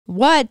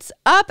What's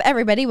up,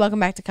 everybody? Welcome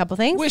back to Couple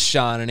Things with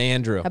Shawn and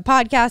Andrew, a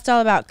podcast all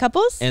about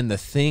couples and the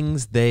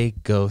things they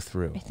go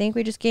through. I think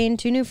we just gained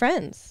 2 new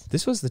friends.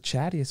 This was the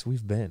chattiest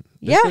we've been.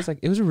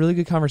 It was a really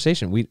good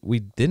conversation. We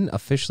didn't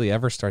officially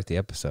ever start the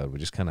episode. We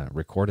just kind of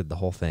recorded the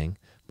whole thing,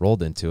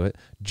 rolled into it.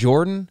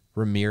 Jordan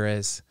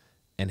Ramirez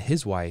and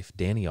his wife,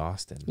 Dani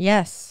Austin.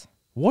 Yes.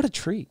 What a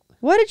treat.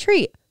 What a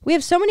treat. We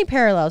have so many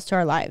parallels to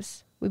our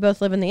lives. We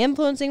both live in the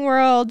influencing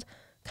world,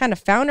 kind of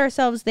found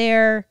ourselves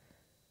there.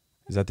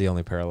 Is that the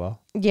only parallel?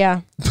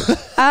 Yeah.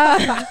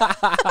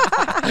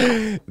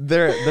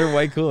 They're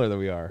way cooler than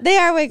we are. They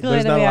are way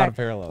cooler than we are. There's not a lot of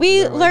parallels.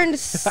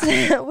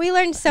 We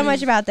learned so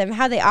much about them,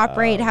 how they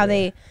operate, how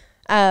they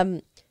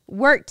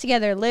work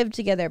together, live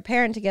together,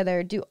 parent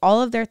together, do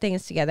all of their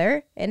things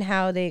together, and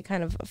how they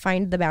kind of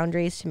find the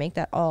boundaries to make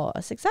that all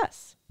a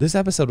success. This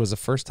episode was the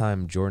first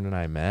time Jordan and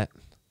I met,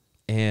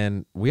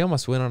 and we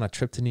almost went on a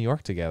trip to New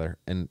York together,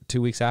 and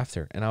 2 weeks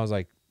after, and I was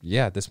like,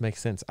 yeah, this makes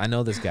sense. I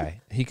know this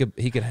guy. He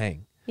could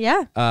hang.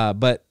 Yeah.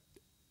 But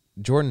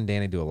Jordan and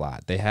Dani do a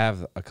lot. They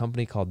have a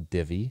company called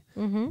Divi,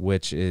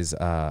 which is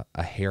a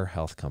hair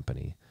health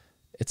company.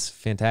 It's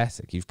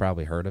fantastic. You've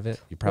probably heard of it.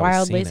 You've probably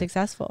wildly seen it.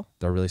 Successful.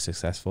 They're really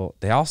successful.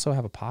 They also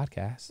have a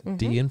podcast,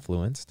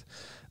 De-Influenced.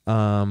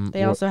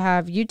 They also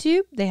have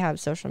YouTube. They have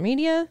social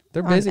media.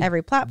 They're busy. On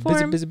every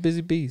platform.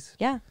 Busy bees.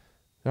 Yeah.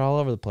 They're all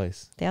over the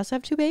place. They also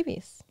have 2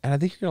 babies. And I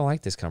think you're going to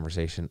like this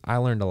conversation. I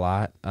learned a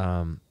lot.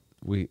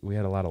 We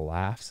had a lot of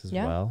laughs as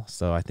well,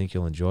 so I think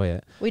you'll enjoy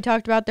it. We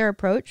talked about their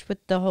approach with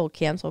the whole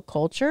cancel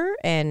culture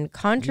and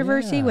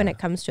controversy when it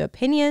comes to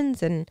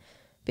opinions and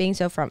being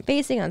so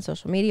front-facing on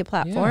social media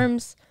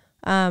platforms.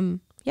 We kind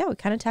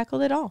of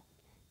tackled it all.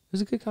 It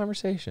was a good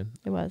conversation.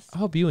 It was. I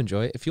hope you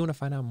enjoy it. If you want to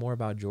find out more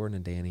about Jordan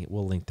and Dani,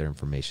 we'll link their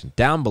information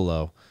down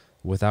below.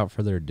 Without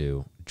further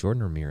ado,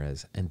 Jordan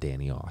Ramirez and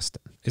Dani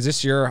Austin. Is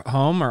this your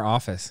home or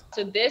office?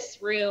 So this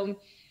room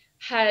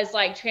has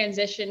like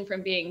transitioned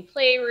from being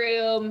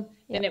playroom,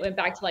 then it went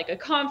back to like a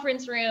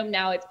conference room.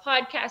 Now it's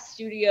podcast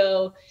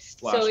studio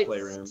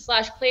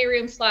slash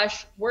playroom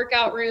slash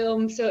workout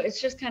room. So it's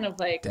just kind of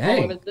like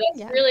all of it.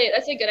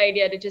 That's a good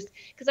idea to just,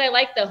 because I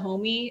like the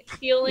homey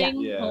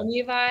feeling,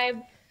 homey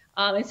vibe,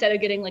 instead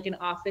of getting like an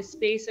office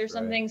space or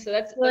something. So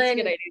that's a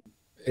good idea.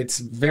 It's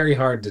very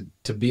hard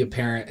to be a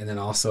parent and then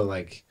also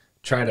like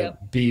try to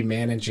be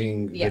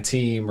managing the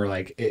team or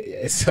like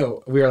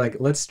so we were like,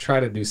 let's try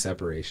to do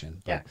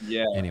separation.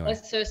 Anyway,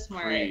 that's so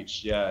smart.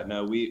 Preach.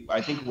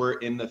 I think we're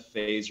in the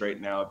phase right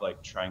now of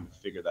like trying to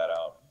figure that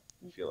out.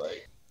 I feel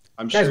like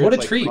guys, what a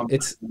treat.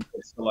 It's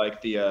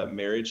like the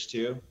marriage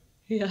too.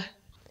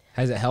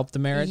 Has it helped the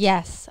marriage?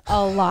 Yes,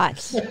 a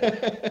lot.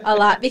 A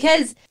lot,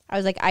 because I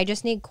was like, I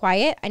just need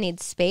quiet, I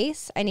need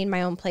space, I need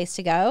my own place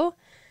to go.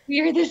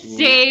 We're the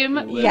same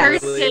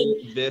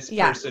person. This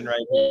person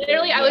right here.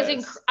 Literally,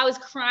 I was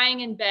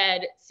crying in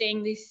bed,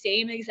 saying the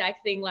same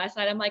exact thing last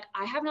night. I'm like,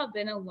 I have not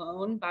been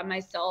alone by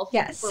myself.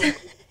 Yes.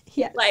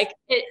 Like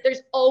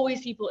there's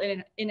always people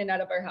in and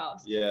out of our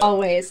house. Yeah.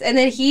 Always. And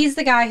then he's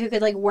the guy who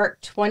could like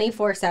work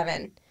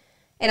 24/7.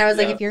 And I was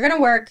like, if you're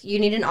gonna work, you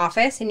need an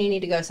office and you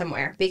need to go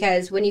somewhere,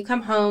 because when you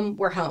come home,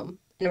 we're home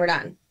and we're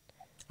done.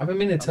 I've been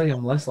meaning to tell you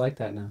I'm less like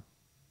that now.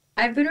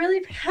 I've been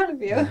really proud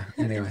of you.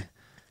 Anyway.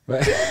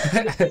 But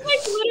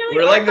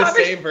we're like the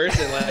same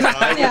person. Like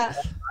I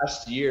was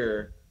last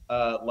year,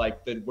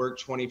 like the work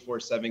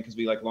 24/7 because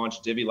we like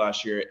launched Divi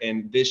last year,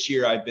 and this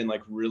year I've been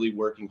like really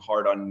working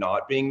hard on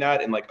not being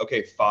that. And like,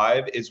 okay,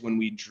 5 is when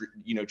we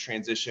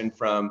transition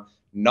from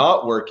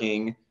not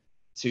working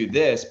to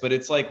this, but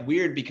it's like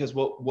weird because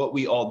what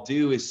we all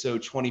do is so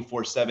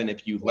 24/7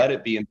 if you let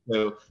it be. And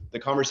so the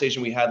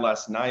conversation we had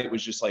last night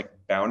was just like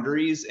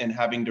boundaries and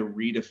having to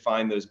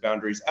redefine those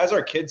boundaries as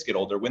our kids get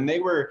older. When they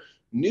were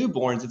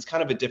newborns, it's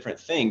kind of a different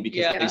thing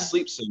because they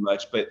sleep so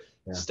much, but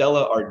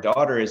Stella, our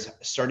daughter, is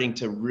starting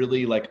to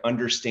really like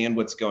understand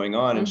what's going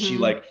on, and she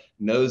like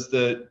knows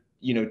the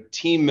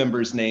team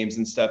members' names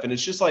and stuff, and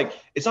it's just like,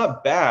 it's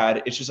not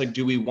bad, it's just like,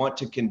 do we want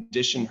to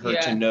condition her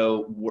to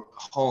know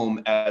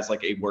home as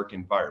like a work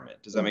environment?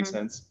 Does that make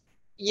sense?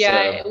 We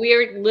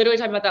were literally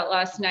talking about that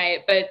last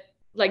night. But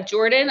like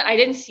Jordan, I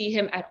didn't see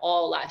him at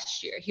all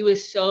last year. He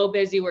was so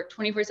busy, worked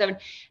 24/7,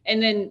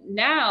 and then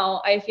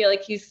now I feel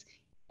like he's,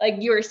 like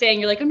you were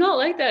saying, you're like, I'm not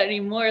like that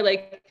anymore.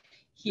 Like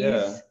he's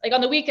like on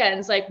the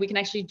weekends, like we can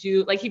actually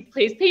do, like he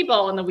plays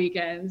paintball on the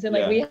weekends, and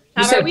like we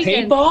have our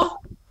weekends. Paintball?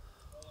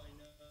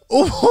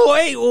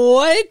 Wait,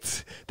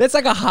 what? That's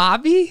like a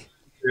hobby?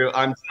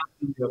 I'm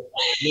telling you,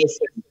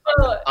 listen,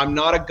 I'm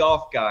not a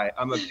golf guy.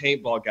 I'm a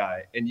paintball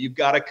guy, and you've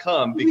got to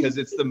come because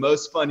it's the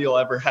most fun you'll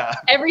ever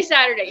have. Every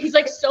Saturday, he's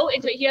like so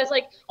into it. He has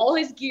like all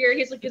his gear. He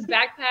has like his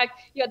backpack.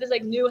 He got this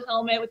like new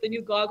helmet with the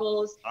new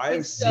goggles. I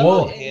am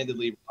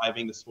single-handedly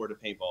reviving the sport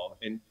of paintball,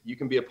 and you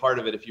can be a part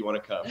of it if you want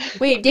to come.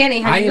 Wait,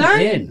 Dani, have you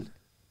gone?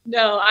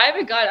 No, I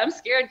haven't gone. I'm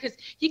scared because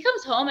he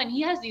comes home and he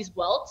has these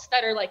welts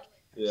that are like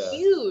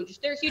huge.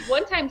 They're huge.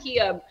 One time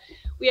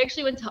we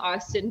actually went to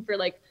Austin for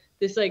like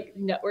this like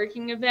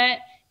networking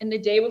event, and the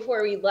day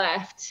before we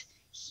left,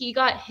 he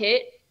got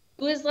hit.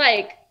 It was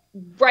like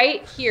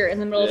right here in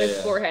the middle of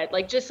his forehead,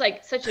 like just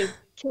like such a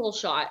kill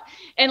shot.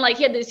 And like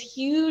he had this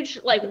huge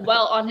like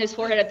welt on his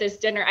forehead at this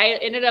dinner. I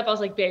was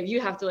like, babe, you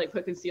have to like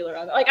put concealer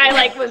on. Like I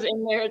like was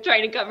in there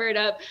trying to cover it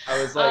up.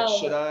 I was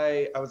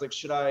like,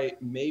 should I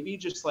maybe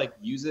just like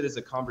use it as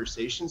a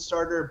conversation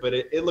starter? But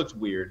it looked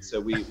weird, so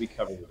we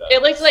covered it up.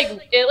 It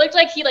looked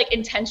like he like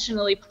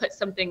intentionally put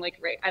something like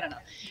right. I don't know.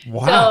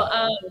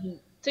 Wow.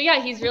 So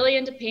yeah, he's really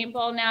into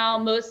paintball now.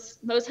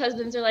 Most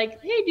husbands are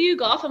like, hey, do you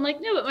golf? I'm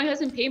like, no, but my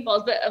husband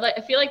paintballs. But like,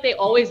 I feel like they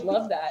always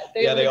love that.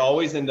 They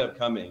always end up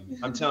coming.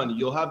 I'm telling you,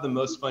 you'll have the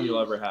most fun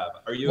you'll ever have.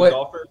 Are you a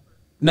golfer?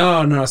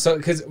 No. So,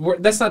 because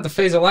that's not the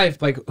phase of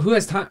life. Like, who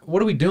has time?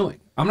 What are we doing?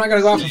 I'm not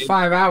gonna go out for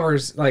 5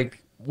 hours.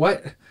 Like,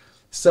 what?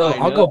 So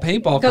I'll go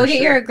paintball. Go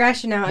get your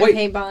aggression out in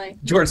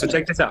paintballing. Jordan, so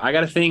check this out. I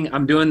got a thing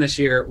I'm doing this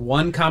year.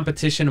 1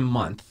 competition a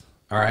month.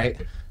 All right,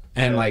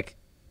 and like.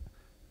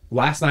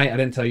 Last night, I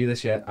didn't tell you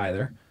this yet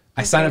either.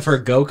 I signed up for a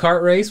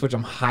go-kart race, which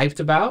I'm hyped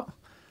about.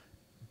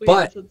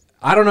 But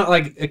I don't know,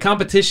 like a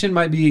competition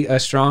might be a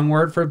strong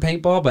word for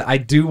paintball, but I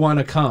do want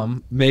to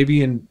come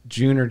maybe in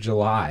June or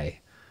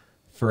July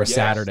for a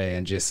Saturday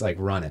and just like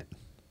run it.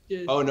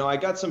 Oh no, I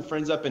got some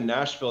friends up in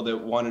Nashville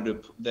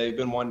that they've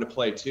been wanting to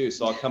play too,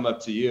 so I'll come up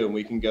to you and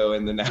we can go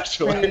in the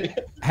Nashville area.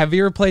 Have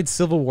you ever played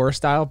Civil War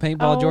style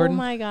paintball, Jordan? Oh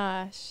my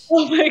gosh.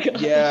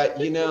 Yeah,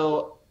 you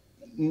know,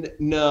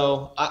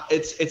 no,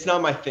 it's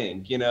not my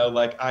thing. You know,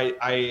 like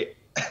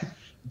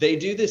they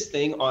do this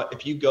thing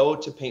if you go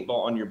to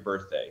paintball on your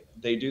birthday,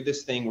 they do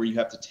this thing where you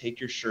have to take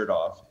your shirt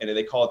off, and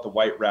they call it the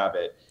White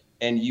Rabbit,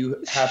 and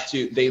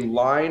they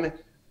line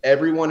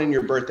everyone in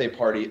your birthday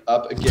party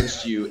up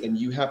against you, and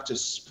you have to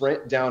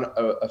sprint down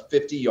a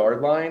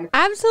 50-yard line.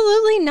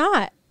 Absolutely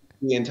not.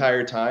 The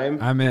entire time.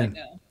 I'm in.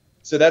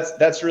 So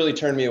that's really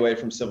turned me away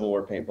from Civil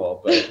War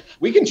paintball, but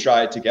we can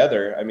try it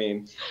together. I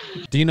mean,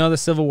 do you know the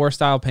Civil War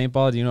style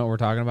paintball? Do you know what we're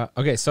talking about?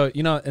 Okay, so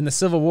you know in the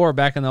Civil War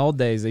back in the old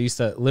days, they used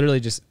to literally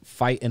just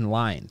fight in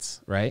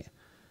lines, right?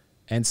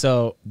 And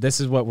so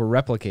this is what we're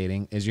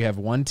replicating: is you have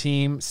one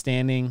team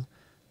standing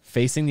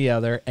facing the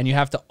other, and you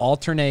have to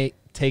alternate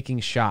taking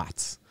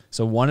shots.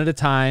 So one at a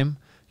time.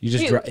 You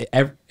just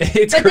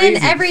it's but crazy.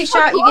 Then every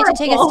shot you get to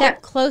take a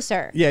step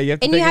closer. Yeah, you have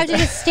to and you have to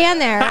just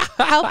stand there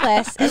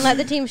helpless and let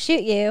the team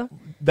shoot you.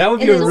 That would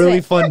be a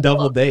really fun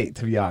double date,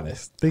 to be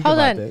honest. Hold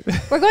on.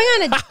 We're going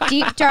on a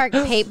deep, dark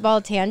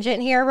paintball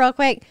tangent here real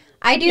quick.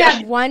 I do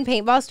have one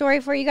paintball story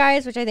for you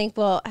guys, which I think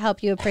will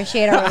help you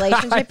appreciate our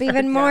relationship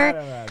even more.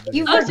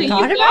 You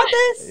forgot about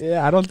this?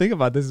 Yeah, I don't think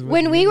about this.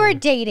 When we were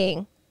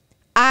dating,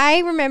 I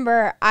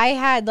remember I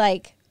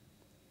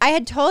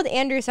had told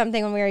Andrew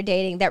something when we were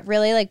dating that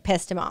really like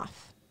pissed him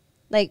off.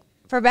 Like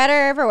for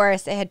better or for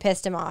worse, it had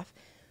pissed him off.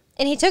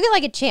 And he took it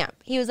like a champ.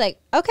 He was like,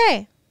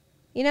 okay,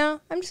 you know,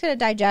 I'm just going to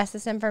digest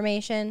this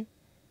information.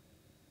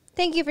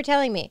 Thank you for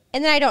telling me.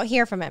 And then I don't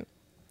hear from him.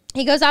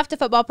 He goes off to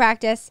football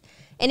practice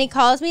and he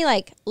calls me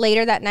like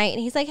later that night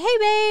and he's like, hey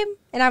babe.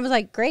 And I was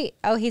like, great.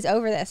 Oh, he's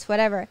over this,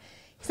 whatever.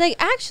 He's like,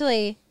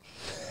 actually,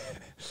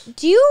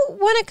 do you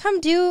want to come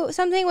do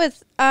something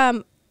with,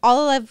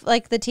 all of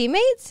like the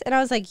teammates? And I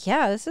was like,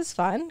 yeah, this is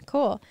fun.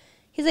 Cool.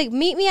 He's like,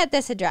 meet me at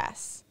this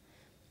address.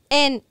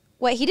 And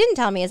what he didn't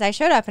tell me is I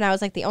showed up and I was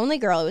like the only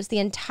girl. It was the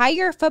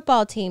entire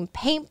football team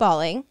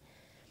paintballing.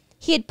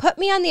 He had put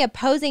me on the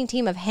opposing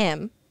team of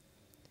him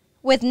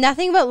with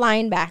nothing but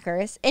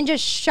linebackers and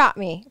just shot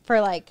me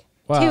for like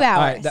 2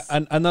 hours.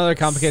 Right, another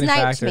complicating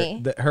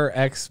factor, her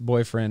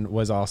ex-boyfriend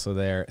was also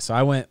there. So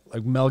I went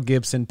like Mel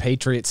Gibson,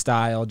 Patriot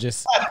style,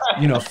 just,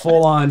 you know,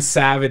 full on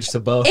savage to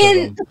both of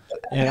them.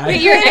 And I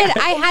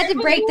had to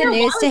break the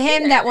news to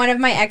him that one of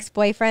my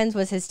ex-boyfriends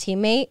was his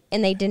teammate,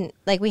 and they didn't,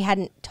 like, we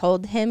hadn't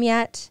told him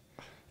yet.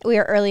 We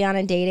were early on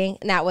in dating,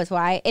 and that was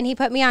why. And he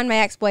put me on my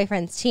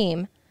ex-boyfriend's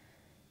team.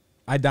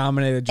 I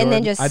dominated Jordan.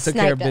 And then just I took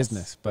care of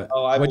business. But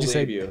what'd you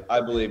say?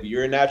 I believe you.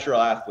 You're a natural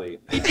athlete.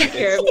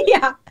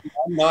 Yeah.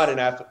 I'm not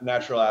a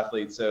natural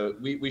athlete, so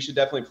we should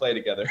definitely play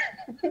together.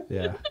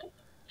 Yeah.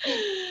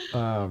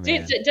 Oh,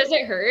 man. Does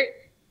it hurt,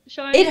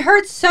 Shawn? It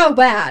hurts so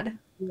bad.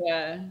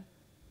 Yeah.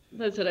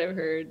 That's what I've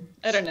heard.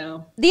 I don't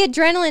know. The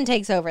adrenaline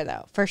takes over,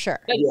 though, for sure.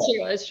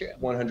 That's true.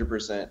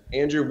 100%.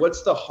 Andrew,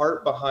 what's the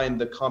heart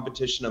behind the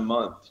competition a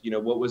month? You know,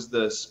 what was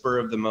the spur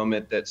of the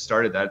moment that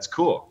started that? It's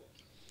cool.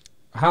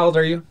 How old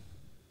are you?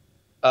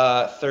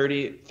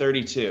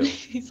 32.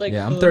 He's like,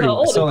 yeah, I'm 30.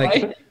 So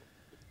like,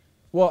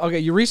 well, okay,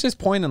 you reach this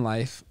point in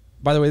life.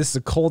 By the way, this is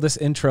the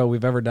coldest intro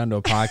we've ever done to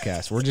a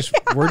podcast. We're just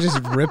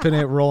ripping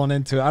it, rolling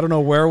into it. I don't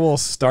know where we'll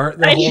start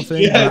the whole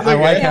thing. But I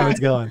like how it's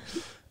going.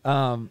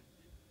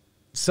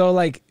 So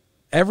like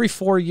every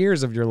 4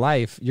 years of your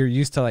life, you're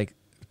used to like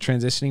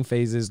transitioning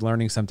phases,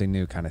 learning something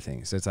new kind of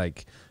thing. So it's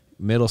like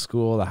middle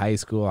school to high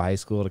school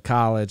to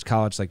college,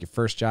 like your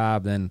first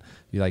job, then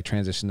you like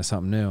transition to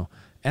something new.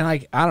 And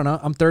like, I don't know,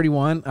 I'm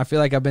 31. I feel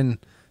like I've been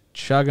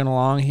chugging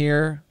along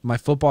here. My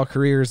football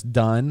career is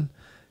done.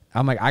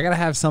 I'm like, I got to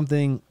have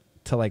something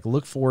to like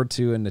look forward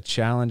to and to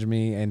challenge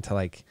me and to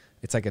like,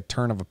 it's like a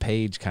turn of a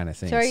page kind of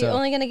thing. So are you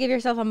only going to give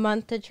yourself a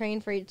month to train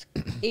for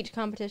each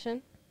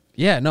competition?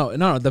 Yeah,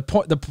 no. The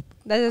point.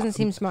 That doesn't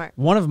seem smart.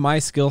 One of my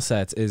skill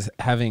sets is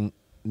having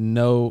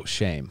no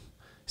shame.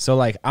 So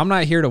like, I'm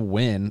not here to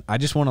win. I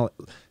just want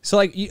to. So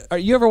like,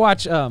 you ever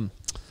watch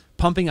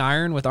Pumping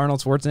Iron with Arnold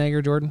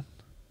Schwarzenegger, Jordan?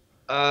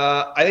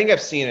 I think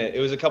I've seen it.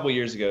 It was a couple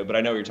years ago, but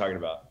I know what you're talking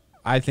about.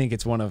 I think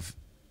it's one of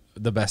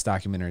the best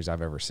documentaries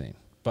I've ever seen.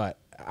 But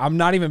I'm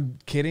not even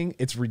kidding.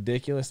 It's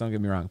ridiculous. Don't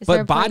get me wrong.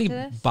 But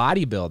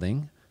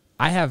bodybuilding,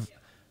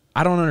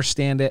 I don't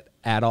understand it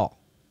at all.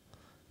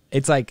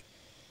 It's like,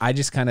 I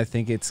just kind of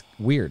think it's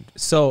weird.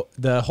 So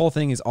the whole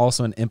thing is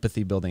also an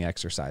empathy building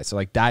exercise. So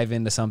like dive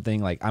into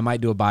something, like I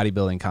might do a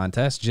bodybuilding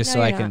contest just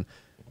so I can.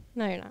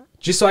 No, you're not.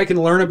 Just so I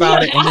can learn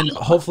about it and then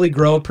hopefully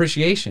grow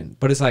appreciation.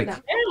 But it's like,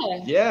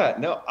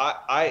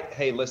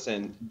 hey,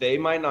 listen, they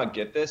might not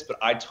get this, but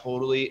I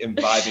totally am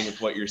vibing with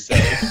what you're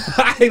saying.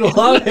 I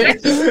love it.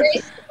 It's very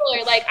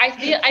similar. Like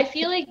I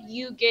feel like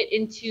you get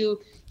into,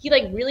 he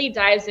like really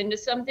dives into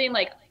something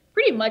like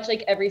pretty much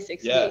like every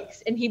 6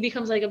 weeks, and he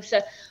becomes like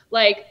obsessed.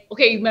 Like,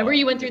 okay, remember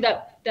you went through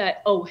that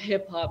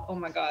hip hop. Oh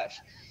my gosh.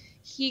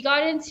 He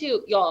got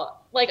into,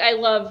 y'all, like I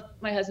love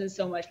my husband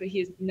so much, but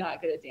he is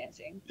not good at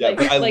dancing. Yeah, like,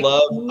 but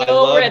I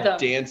love rhythm.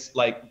 dance,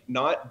 like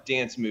not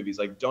dance movies.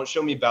 Like don't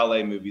show me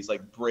ballet movies,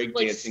 like break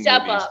dancing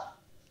Step movies. Up.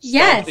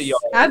 Yes,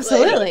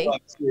 absolutely. Step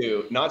Up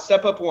 2, not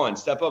Step Up 1.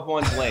 Step Up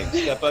 1's lame.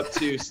 Step Up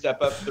 2,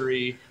 Step Up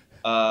 3.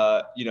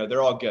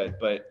 They're all good,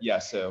 but yeah.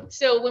 So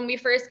when we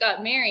first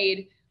got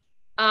married,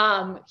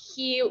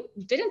 he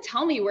didn't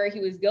tell me where he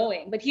was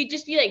going, but he'd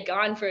just be like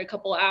gone for a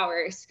couple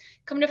hours.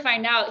 Come to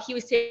find out, he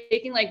was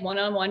taking like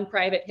one-on-one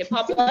private hip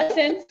hop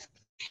lessons.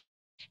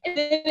 And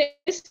then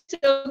it's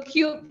so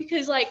cute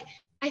because like,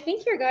 I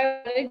think your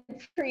guy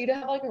wanted for you to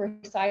have like a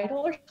recital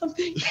or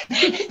something.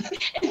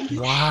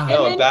 Wow.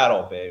 No, a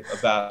battle, babe.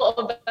 A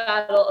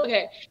battle.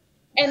 Okay.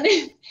 And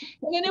then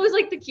it was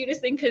like the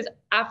cutest thing because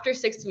after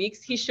 6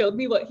 weeks, he showed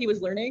me what he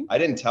was learning. I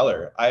didn't tell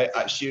her. I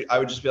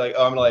would just be like,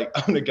 oh, I'm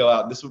gonna go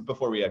out. This was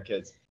before we had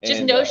kids.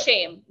 Just no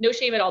shame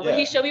at all. But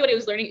he showed me what he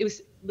was learning. It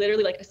was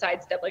literally like a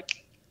sidestep,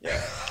 like. Yeah.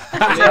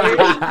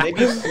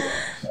 maybe.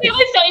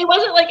 It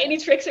wasn't like any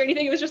tricks or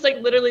anything. It was just like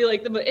literally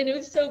like and it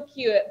was so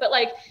cute. But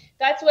like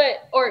that's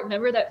what. Or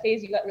remember that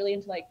phase you got really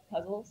into like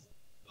puzzles.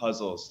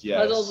 Puzzles, yes.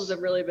 Puzzles was a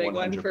really big 100%.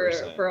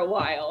 one for a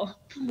while.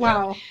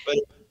 Wow. But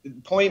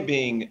point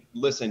being,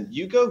 listen,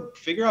 you go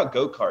figure out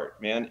go-kart,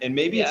 man. And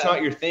maybe it's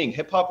not your thing.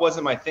 Hip hop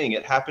wasn't my thing.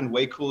 It happened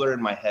way cooler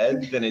in my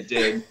head than it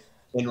did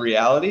in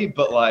reality.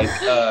 But like,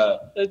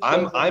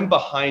 I'm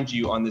behind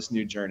you on this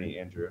new journey,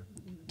 Andrew.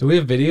 Do we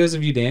have videos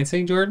of you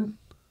dancing, Jordan?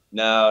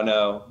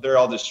 No, they're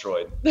all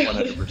destroyed.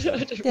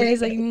 100%.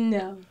 Danny's like,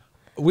 no.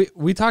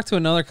 We talked to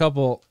another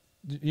couple.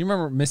 You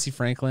remember Missy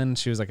Franklin?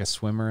 She was like a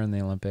swimmer in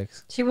the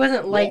Olympics. She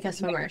wasn't like a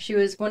swimmer. She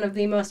was one of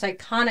the most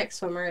iconic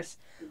swimmers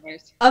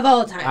of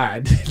all time. All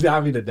right,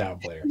 not mean to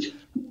downplay her,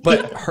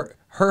 but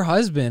her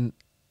husband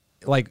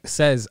like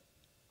says,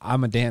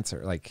 "I'm a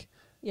dancer." Like,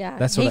 yeah,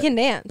 that's he can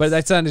dance, but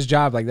that's not his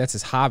job. Like, that's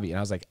his hobby. And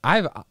I was like,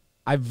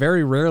 I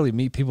very rarely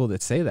meet people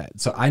that say that.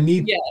 So I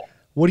need. Yeah.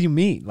 What do you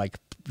mean? Like,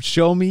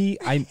 show me.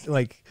 I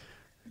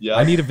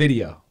need a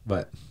video.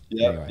 But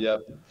anyway.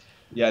 Yep.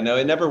 Yeah, no,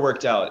 it never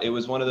worked out. It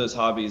was one of those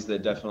hobbies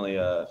that definitely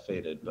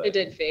faded. But it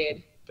did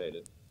fade.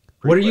 Faded.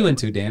 What are you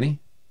into, Dani?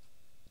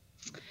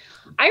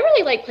 I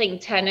really like playing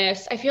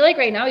tennis. I feel like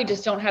right now we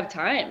just don't have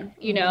time.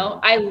 You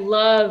know, I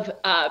love.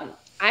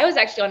 I was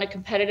actually on a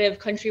competitive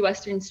country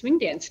western swing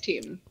dance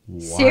team. Wow.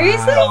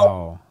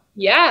 Seriously?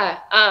 Yeah.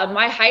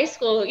 My high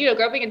school. You know,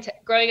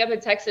 growing up in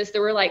Texas,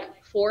 there were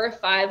like 4 or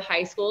 5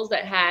 high schools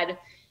that had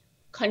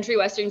country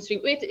western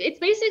swing. It's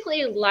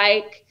basically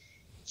like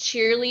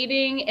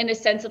cheerleading in a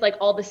sense of like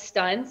all the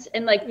stunts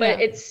and like, but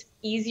it's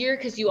easier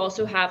because you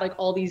also have like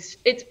all these.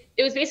 It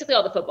was basically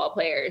all the football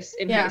players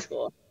in high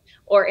school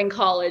or in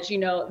college, you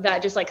know,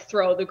 that just like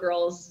throw the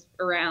girls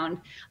around.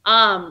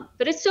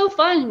 But it's so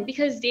fun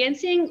because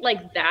dancing,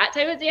 like that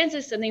type of dance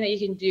is something that you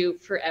can do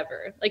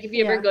forever. Like if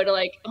you ever go to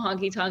like a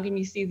honky tonk and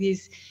you see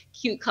these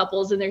cute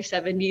couples in their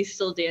 70s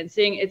still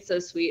dancing, it's so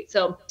sweet.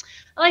 So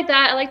I like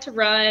that. I like to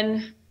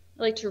run.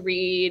 I like to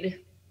read.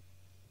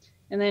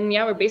 And then,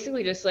 we're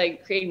basically just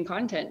like creating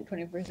content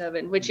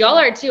 24/7, which y'all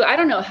are too. I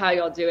don't know how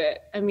y'all do it.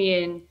 I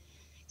mean,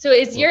 so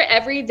is your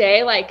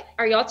everyday, like,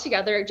 are y'all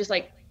together just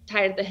like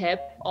tied at the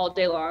hip all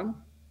day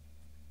long?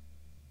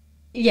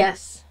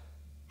 Yes.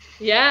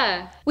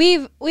 Yeah.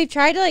 We've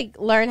tried to like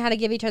learn how to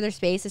give each other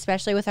space,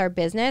 especially with our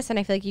business. And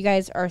I feel like you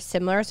guys are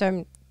similar. So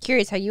I'm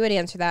curious how you would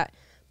answer that.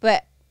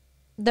 But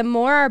the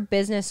more our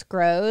business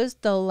grows,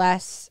 the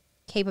less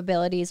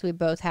capabilities we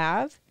both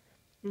have.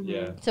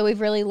 Yeah. So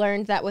we've really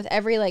learned that with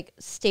every like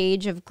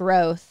stage of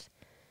growth,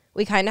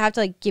 we kind of have to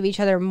like give each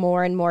other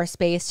more and more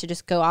space to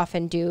just go off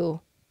and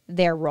do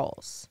their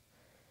roles,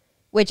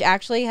 which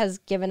actually has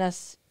given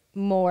us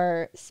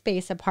more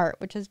space apart,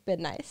 which has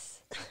been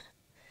nice.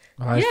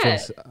 I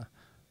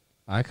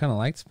kind of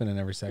like spending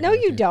every second. No,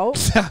 you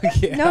don't.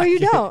 No, you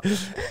don't.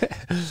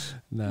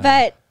 No.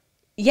 But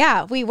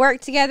yeah, we work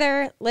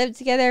together, live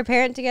together,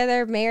 parent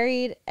together,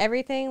 married,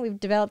 everything. We've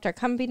developed our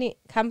company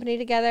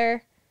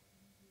together.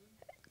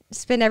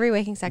 spend every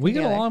waking second We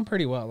together. get along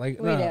pretty well. Like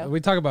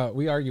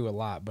we argue a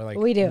lot, but like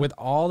we do. With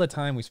all the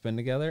time we spend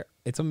together,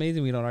 it's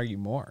amazing we don't argue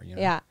more. You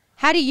know? Yeah.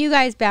 How do you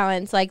guys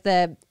balance like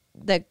the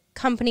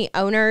company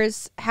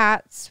owners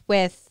hats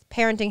with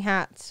parenting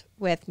hats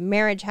with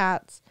marriage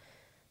hats?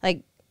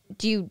 Like,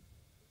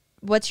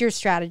 what's your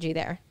strategy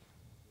there?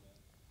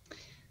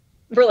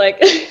 We're like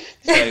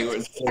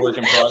we're still work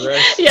in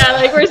progress. Yeah,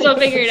 like we're still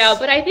figuring it out.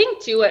 But I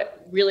think too,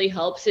 what really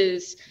helps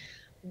is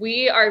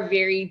we are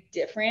very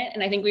different,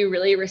 and I think we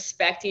really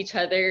respect each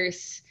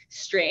other's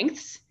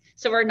strengths.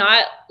 So we're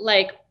not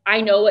like,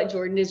 I know what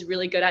Jordan is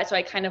really good at, so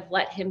I kind of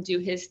let him do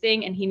his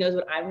thing, and he knows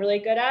what I'm really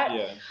good at.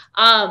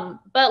 Yeah.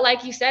 But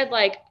like you said,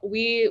 like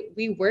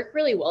we work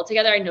really well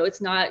together. I know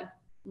it's not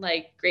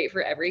like great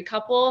for every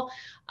couple,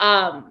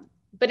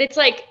 but it's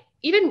like,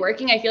 even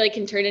working, I feel like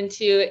can turn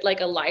into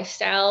like a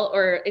lifestyle,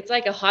 or it's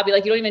like a hobby.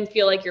 Like you don't even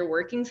feel like you're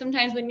working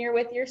sometimes when you're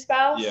with your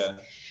spouse. Yeah.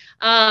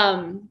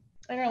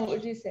 I don't know. What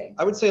would you say?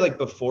 I would say like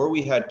before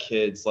we had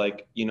kids,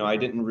 like, you know, I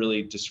didn't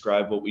really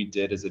describe what we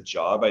did as a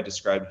job. I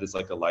described it as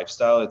like a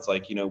lifestyle. It's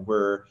like, you know,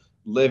 we're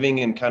living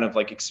and kind of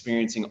like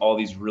experiencing all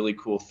these really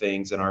cool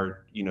things, and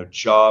our, you know,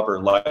 job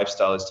or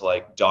lifestyle is to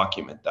like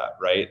document that.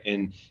 Right.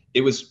 And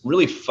it was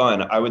really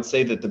fun. I would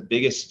say that the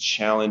biggest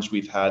challenge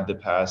we've had the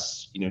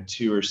past, you know,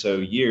 2 or so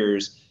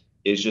years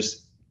is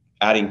just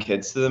adding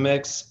kids to the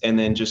mix, and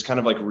then just kind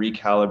of like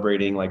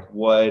recalibrating like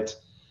what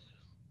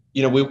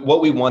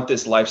we want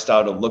this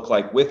lifestyle to look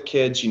like with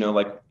kids, you know,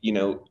 like,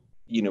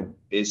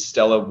 is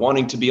Stella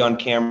wanting to be on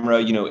camera,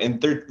 you know,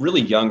 and they're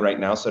really young right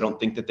now, so I don't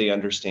think that they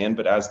understand,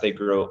 but as they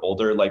grow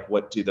older, like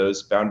what do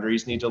those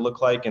boundaries need to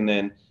look like? And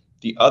then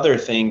the other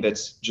thing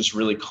that's just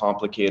really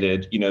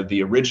complicated, you know,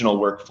 the original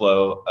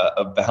workflow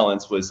of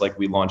balance was like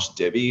we launched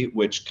Divvy,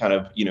 which kind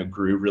of, you know,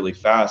 grew really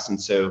fast. And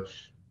so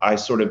I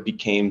sort of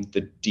became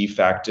the de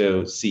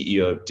facto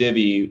CEO of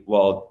Divvy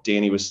while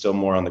Dani was still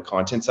more on the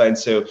content side.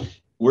 So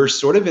we're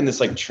sort of in this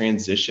like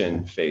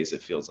transition phase,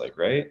 it feels like,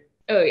 right?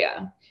 Oh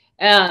yeah.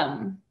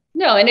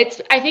 No, and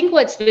I think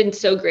what's been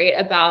so great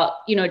about,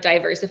 you know,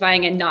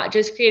 diversifying and not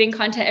just creating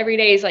content every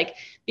day is like,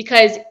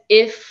 because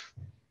if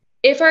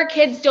our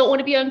kids don't want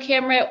to be on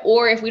camera,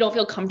 or if we don't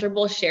feel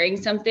comfortable sharing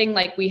something,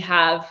 like we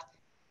have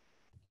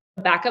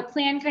a backup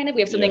plan kind of,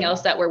 we have something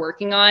else that we're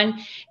working on.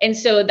 And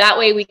so that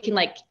way we can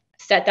like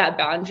set that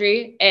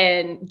boundary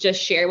and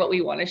just share what we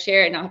want to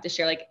share, and not have to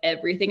share like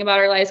everything about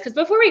our lives. Because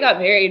before we got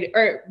married,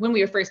 or when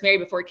we were first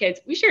married before kids,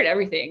 we shared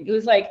everything. It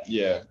was like,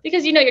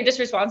 because, you know, you're just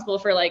responsible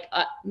for like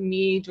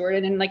me,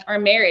 Jordan, and like our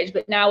marriage.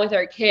 But now with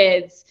our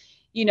kids,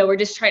 you know, we're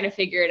just trying to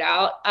figure it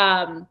out.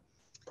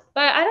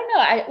 But I don't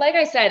know. Like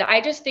I said,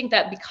 I just think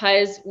that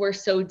because we're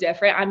so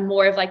different, I'm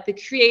more of like the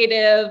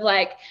creative,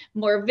 like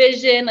more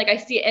vision. Like I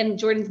see, and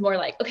Jordan's more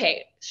like,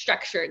 okay,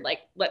 structured, like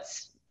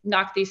let's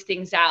knock these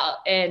things out.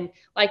 And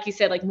like you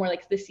said, like more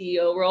like the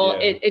CEO role,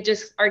 it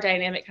just, our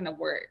dynamic kind of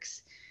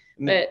works.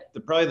 But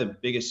probably the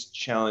biggest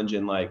challenge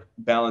in like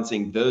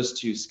balancing those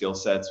two skill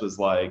sets was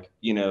like,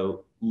 you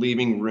know,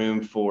 leaving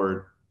room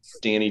for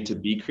Dani to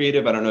be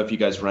creative. I don't know if you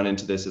guys run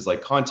into this as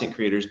like content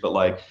creators, but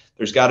like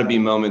there's got to be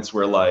moments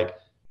where like,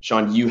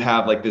 Shawn, you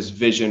have like this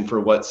vision for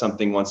what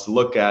something wants to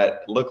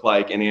look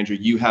like, and Andrew,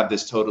 you have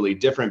this totally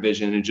different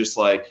vision. And just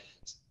like,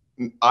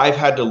 I've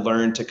had to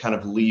learn to kind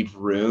of leave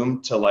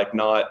room to like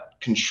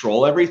not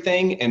control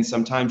everything, and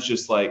sometimes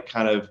just like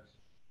kind of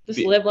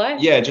live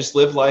life. Yeah, just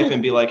live life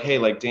and be like, hey,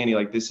 like Dani,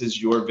 like this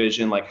is your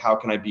vision. Like, how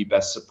can I be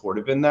best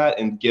supportive in that,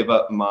 and give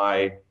up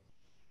my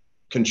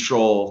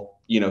control,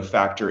 you know,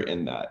 factor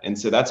in that. And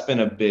so that's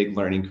been a big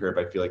learning curve.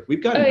 I feel like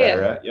we've gotten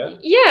better at.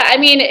 Yeah. I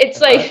mean,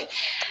 it's like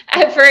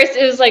at first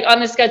it was like on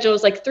the schedule, it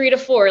was like 3 to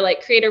 4,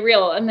 like create a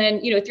reel. And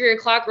then, you know, 3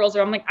 o'clock rolls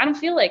around. I'm like, I don't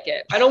feel like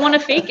it. I don't want to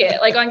fake it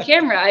like on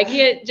camera. I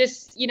can't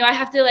just, you know, I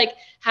have to like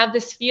have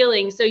this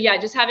feeling. So yeah,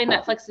 just having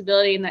that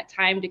flexibility and that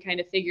time to kind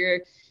of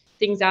figure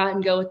things out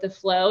and go with the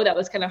flow. That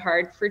was kind of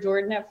hard for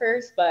Jordan at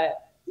first,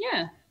 but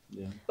yeah.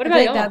 What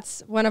about y'all?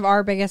 That's one of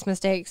our biggest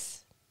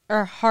mistakes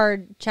or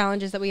hard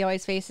challenges that we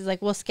always face is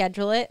like, we'll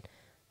schedule it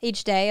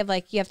each day of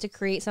like, you have to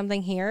create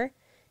something here.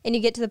 And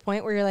you get to the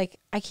point where you're like,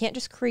 I can't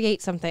just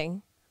create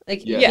something.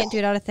 Like you can't do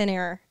it out of thin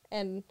air.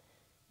 And it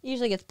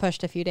usually gets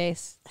pushed a few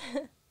days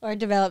or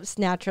develops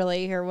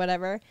naturally or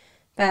whatever.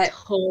 But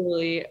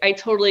I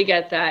totally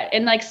get that.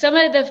 And like some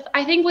of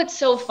I think what's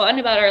so fun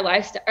about our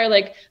lifestyle, or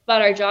like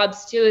about our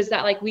jobs too, is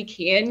that like we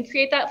can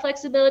create that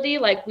flexibility.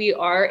 Like we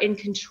are in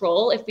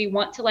control. If we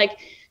want to like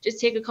just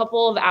take a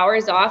couple of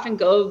hours off and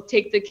go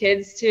take the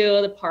kids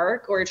to the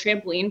park or a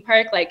trampoline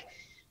park, like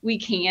we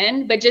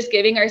can, but just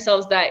giving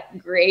ourselves that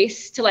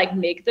grace to like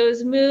make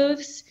those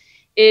moves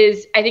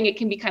is, I think it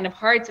can be kind of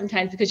hard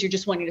sometimes because you're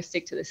just wanting to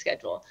stick to the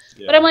schedule.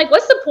 But I'm like,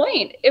 what's the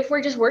point if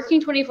we're just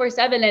working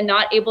 24/7 and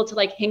not able to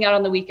like hang out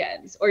on the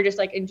weekends or just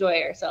like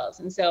enjoy ourselves?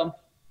 And so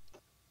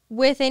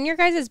within your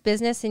guys'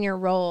 business and your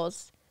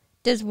roles,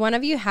 does one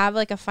of you have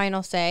like a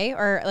final say,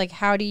 or like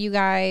how do you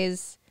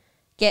guys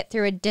get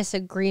through a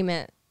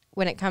disagreement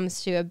when it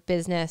comes to a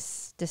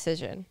business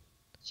decision?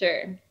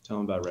 Sure. Tell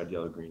them about red,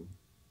 yellow, green.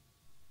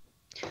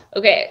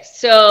 Okay.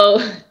 So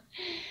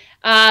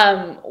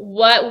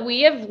What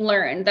we have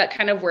learned that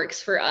kind of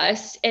works for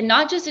us, and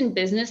not just in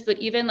business, but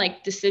even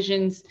like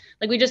decisions,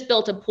 like we just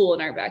built a pool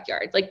in our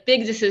backyard, like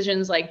big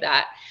decisions like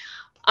that.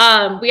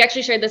 We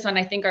actually shared this on,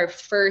 I think, our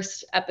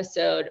first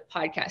episode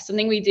podcast.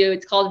 Something we do,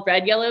 it's called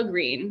red, yellow,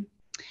 green.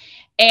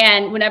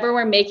 And whenever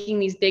we're making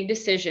these big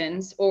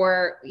decisions,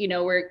 or, you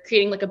know, we're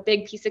creating like a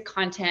big piece of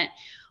content,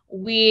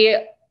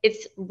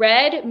 it's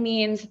red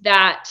means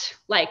that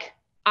like,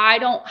 I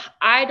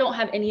don't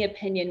have any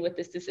opinion with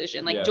this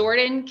decision. Like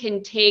Jordan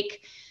can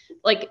take,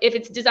 like if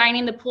it's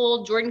designing the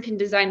pool, Jordan can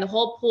design the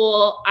whole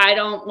pool. I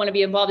don't want to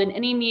be involved in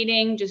any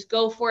meeting. Just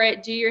go for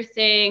it. Do your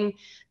thing.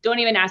 Don't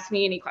even ask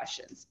me any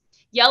questions.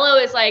 Yellow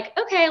is like,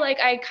 okay, like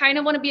I kind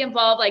of want to be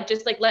involved, like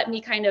just like let me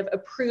kind of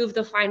approve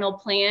the final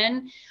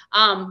plan,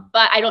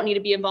 but I don't need to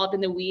be involved in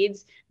the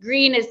weeds.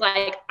 Green is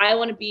like, I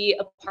want to be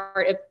a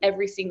part of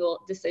every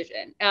single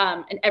decision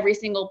and every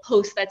single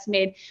post that's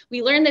made.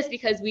 We learned this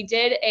because we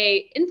did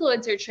a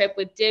influencer trip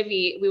with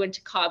Divi. We went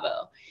to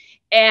Cabo,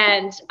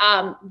 and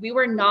we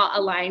were not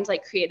aligned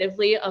like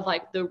creatively of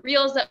like the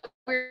reels that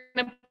we're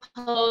gonna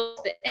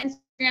post, the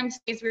Instagram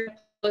stories we're gonna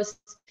post,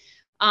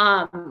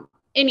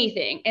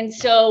 anything. And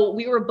so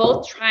we were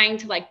both trying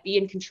to like be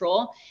in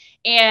control,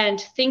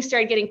 and things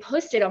started getting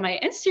posted on my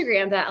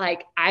Instagram that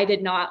like I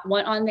did not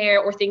want on there,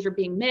 or things were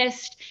being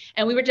missed.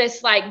 And we were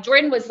just like,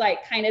 Jordan was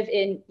like kind of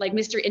in like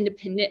Mr.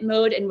 Independent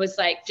mode and was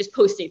like just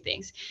posting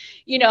things,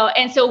 you know?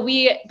 And so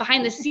we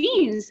behind the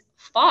scenes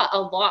fought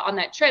a lot on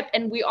that trip.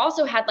 And we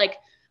also had like,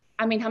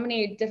 I mean, how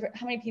many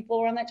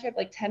people were on that trip?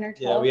 Like 10 or 12?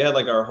 Yeah, we had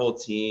like our whole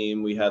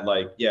team. We had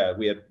like,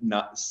 we had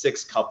not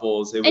 6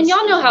 couples. And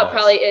y'all know how it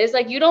probably is.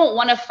 Like, you don't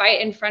want to fight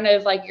in front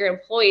of like your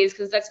employees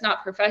because that's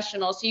not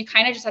professional. So you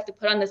kind of just have to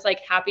put on this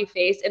like happy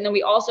face. And then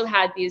we also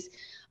had these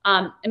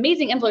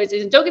amazing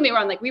influencers. And don't get me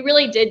wrong, like we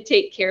really did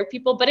take care of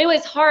people, but it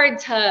was hard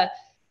to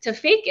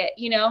fake it,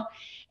 you know?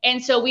 And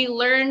so we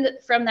learned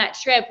from that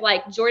trip,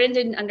 like Jordan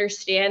didn't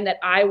understand that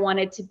I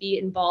wanted to be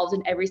involved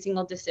in every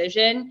single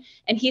decision.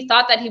 And he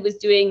thought that he was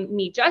doing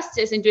me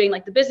justice and doing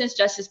like the business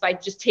justice by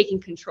just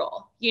taking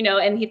control, you know,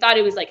 and he thought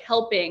it was like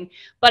helping.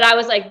 But I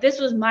was like, this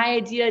was my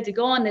idea to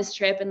go on this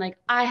trip. And like,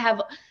 I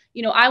have,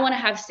 you know, I want to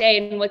have say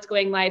in what's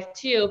going live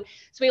too.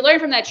 So we learned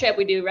from that trip,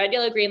 we do red,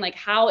 yellow, green, like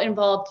how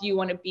involved do you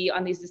want to be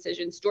on these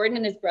decisions? Jordan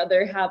and his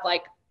brother have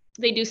like,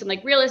 they do some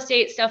like real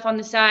estate stuff on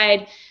the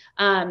side.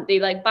 They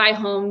like buy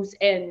homes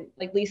and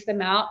like lease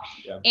them out.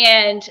 Yeah.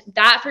 And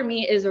that for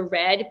me is a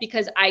red,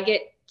 because I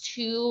get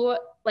too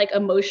like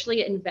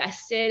emotionally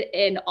invested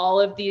in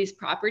all of these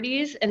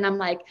properties. And I'm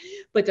like,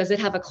 but does it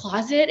have a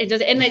closet?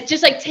 And it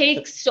just like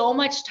takes so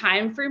much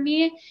time for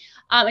me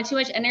and too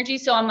much energy.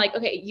 So I'm like,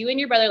 okay, you and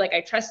your brother, like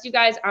I trust you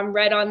guys. I'm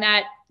red on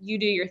that. You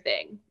do your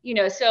thing, you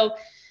know? So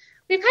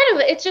we've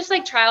it's just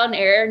like trial and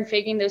error and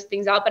figuring those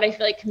things out. But I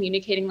feel like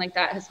communicating like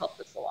that has helped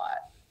us a lot.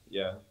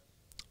 Yeah.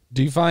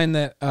 Do you find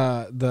that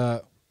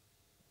the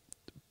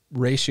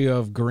ratio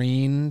of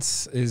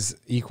greens is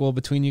equal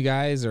between you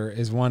guys, or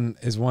is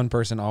one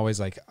person always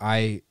like,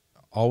 I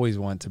always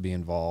want to be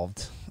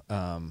involved,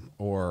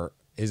 or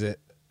is it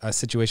a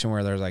situation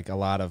where there's like a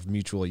lot of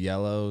mutual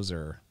yellows?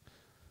 Or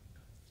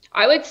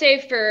I would say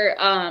for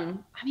I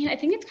mean, I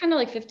think it's kind of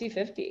like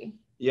 50-50.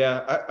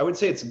 Yeah, I would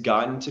say it's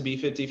gotten to be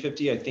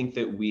 50-50. I think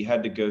that we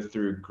had to go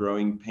through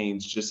growing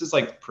pains just as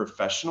like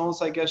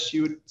professionals, I guess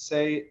you would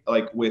say,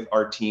 like with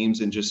our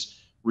teams, and just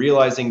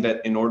realizing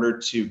that in order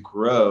to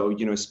grow,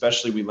 you know,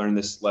 especially we learned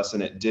this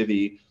lesson at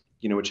Divi,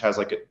 you know, which has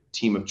like a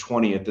team of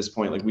 20 at this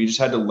point. Like we just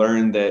had to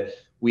learn that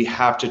we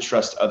have to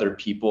trust other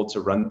people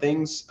to run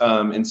things.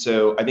 And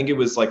so I think it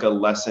was like a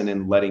lesson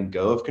in letting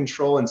go of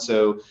control. And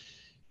so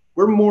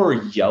we're more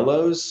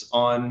yellows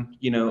on,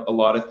 you know, a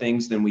lot of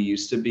things than we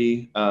used to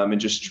be, and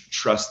just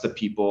trust the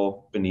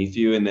people beneath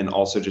you, and then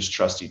also just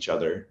trust each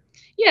other.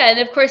 Yeah. And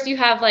of course you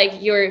have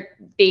like your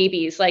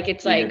babies, like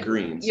it's like your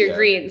greens,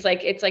 greens,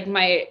 like it's like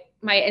my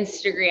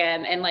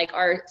Instagram and like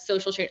our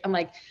social share. I'm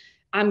like,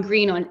 I'm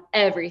green on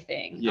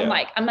everything. Yeah.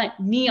 I'm like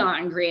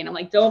neon green. I'm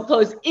like, don't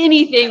post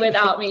anything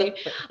without me.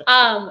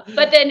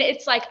 But then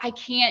it's like, I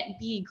can't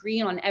be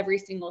green on every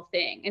single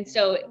thing. And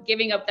so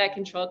giving up that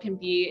control can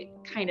be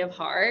kind of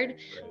hard,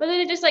 right. But then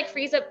it just like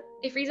frees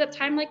up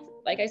time.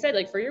 Like I said,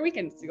 like for your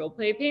weekends to go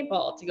play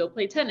paintball, to go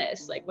play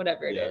tennis, like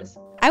whatever it is.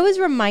 I was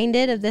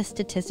reminded of this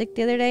statistic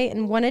the other day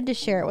and wanted to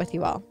share it with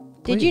you all.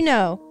 Please. Did you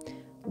know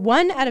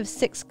 1 out of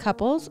 6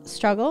 couples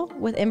struggle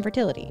with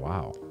infertility?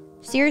 Wow.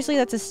 Seriously,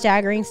 that's a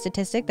staggering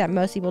statistic that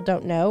most people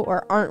don't know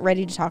or aren't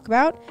ready to talk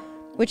about,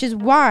 which is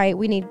why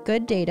we need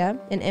good data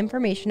and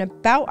information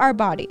about our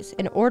bodies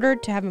in order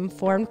to have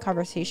informed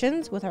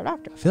conversations with our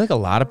doctor. I feel like a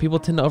lot of people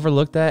tend to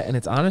overlook that, and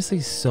it's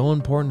honestly so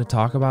important to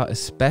talk about,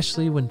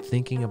 especially when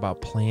thinking about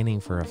planning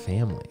for a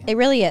family. It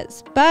really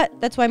is, but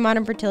that's why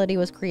Modern Fertility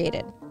was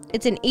created.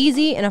 It's an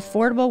easy and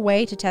affordable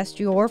way to test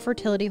your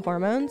fertility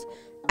hormones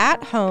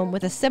at home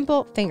with a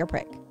simple finger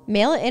prick.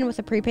 Mail it in with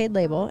a prepaid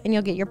label, and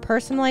you'll get your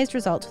personalized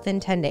results within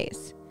 10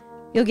 days.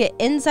 You'll get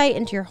insight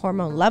into your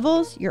hormone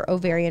levels, your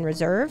ovarian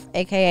reserve,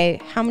 aka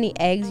how many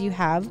eggs you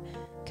have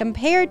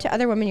compared to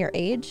other women your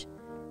age,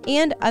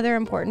 and other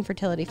important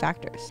fertility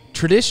factors.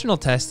 Traditional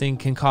testing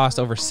can cost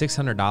over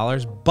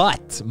 $600,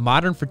 but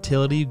Modern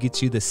Fertility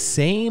gets you the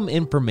same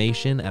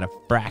information at a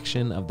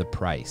fraction of the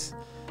price.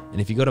 And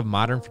if you go to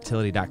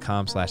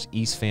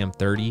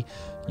modernfertility.com/EastFam30,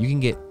 you can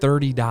get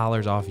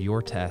 $30 off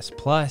your test.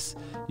 Plus,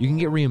 you can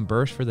get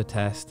reimbursed for the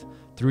test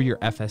through your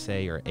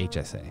FSA or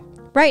HSA.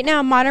 Right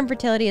now, Modern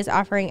Fertility is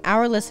offering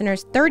our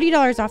listeners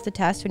 $30 off the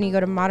test when you go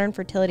to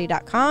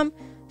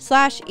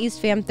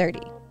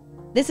modernfertility.com/EastFam30.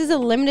 This is a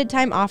limited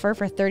time offer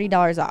for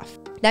 $30 off.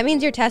 That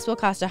means your test will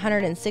cost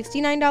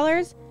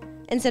 $169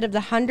 instead of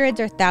the hundreds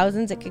or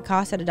thousands it could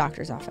cost at a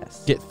doctor's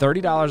office. Get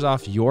 $30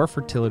 off your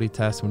fertility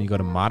test when you go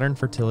to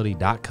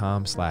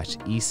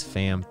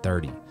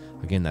modernfertility.com/EastFam30.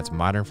 Again, that's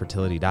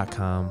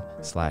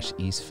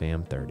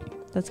modernfertility.com/EastFam30.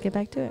 Let's get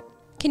back to it.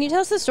 Can you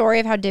tell us the story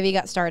of how Divi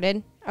got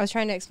started? I was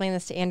trying to explain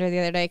this to Andrew the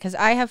other day because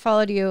I have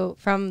followed you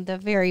from the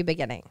very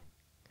beginning.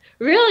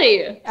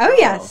 Really? Oh,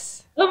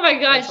 yes. Oh my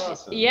gosh.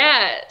 Awesome.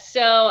 Yeah.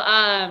 So,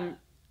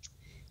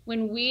 so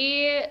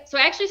I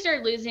actually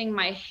started losing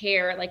my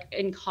hair like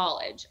in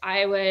college.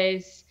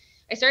 I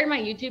started my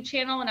YouTube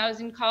channel when I was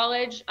in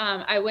college.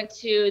 I went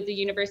to the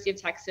University of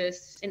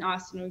Texas in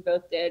Austin. We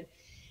both did.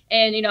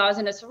 And, I was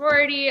in a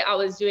sorority. I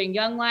was doing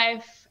Young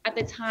Life at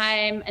the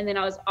time. And then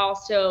I was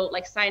also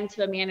like signed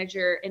to a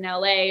manager in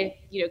LA,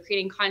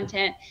 creating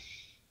content.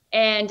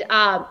 And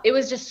it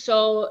was just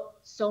so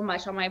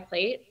much on my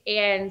plate.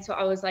 And so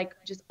I was like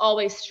just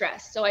always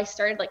stressed. So I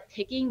started like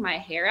picking my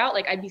hair out.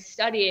 Like I'd be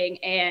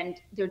studying and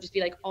there would just be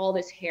like all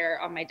this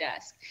hair on my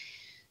desk.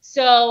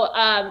 So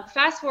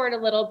fast forward a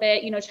little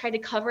bit, tried to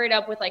cover it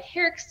up with like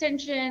hair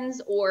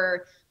extensions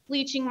or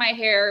bleaching my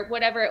hair,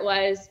 whatever it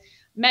was.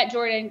 Met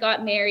Jordan,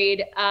 got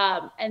married.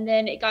 And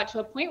then it got to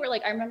a point where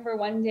like, I remember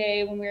one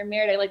day when we were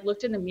married, I like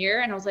looked in the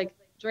mirror and I was like,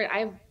 Jordan, I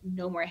have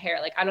no more hair.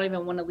 Like, I don't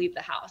even want to leave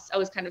the house. I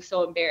was kind of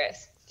so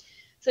embarrassed.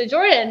 So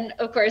Jordan,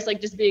 of course,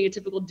 like just being a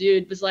typical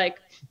dude was like,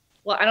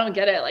 well, I don't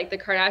get it. Like the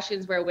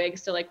Kardashians wear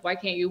wigs. So like, why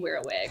can't you wear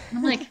a wig? And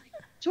I'm like,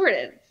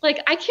 Jordan,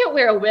 like I can't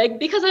wear a wig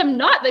because I'm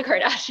not the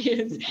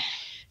Kardashians.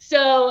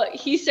 So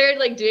he started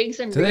like doing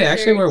some research. Do they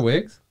actually wear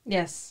wigs?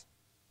 Yes.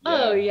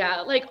 Oh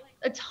yeah. Like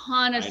a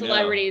ton of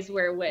celebrities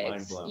wear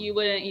wigs. You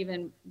wouldn't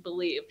even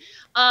believe.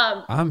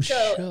 I'm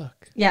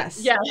shook.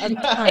 Yes. Yeah.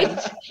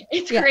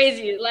 It's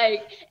crazy.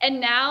 Like, and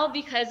now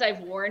because I've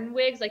worn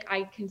wigs, like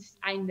I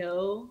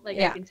know, like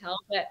I can tell.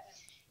 But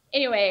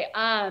anyway,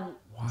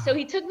 so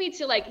he took me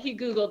to like, he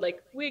Googled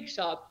like wig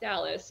shop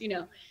Dallas,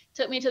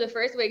 took me to the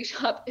first wig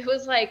shop. It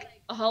was like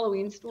a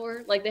Halloween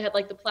store. Like they had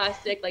like the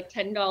plastic, like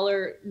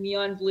 $10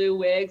 neon blue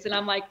wigs. And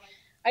I'm like,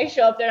 I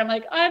show up there, I'm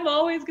like, I'm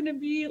always going to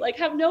be like,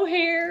 have no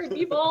hair,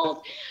 be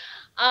bald.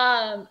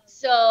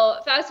 So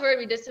fast forward,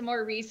 we did some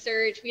more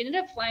research. We ended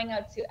up flying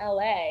out to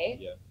LA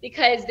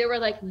because there were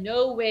like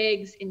no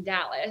wigs in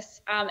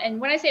Dallas.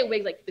 And when I say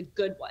wigs, like the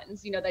good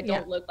ones, that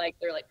don't look like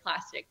they're like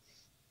plastic.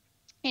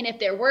 And if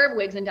there were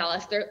wigs in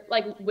Dallas, they're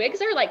like,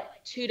 wigs are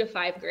like $2,000 to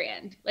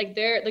 $5,000. Like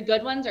the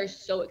good ones are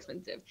so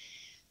expensive.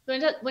 So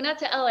went out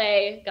to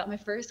LA, got my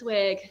first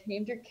wig,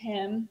 named her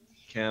Kim.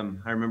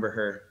 I remember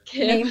her.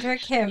 Named her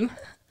Kim.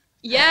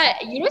 Yeah,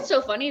 what's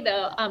so funny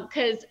though?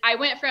 Because I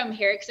went from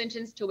hair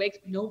extensions to wigs.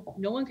 No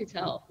one could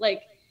tell.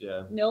 Like,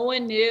 no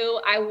one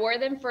knew. I wore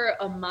them for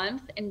a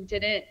month and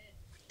didn't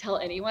tell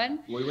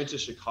anyone. We went to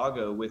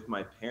Chicago with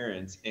my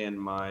parents and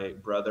my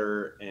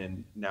brother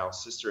and now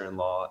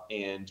sister-in-law,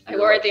 and I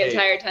wore it the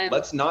entire time.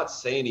 Let's not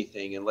say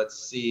anything and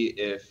let's see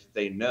if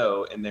they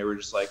know. And they were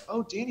just like,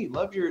 "Oh, Dani,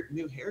 love your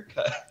new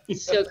haircut."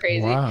 So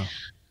crazy. Wow.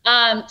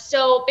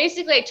 So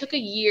basically I took a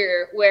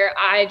year where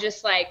I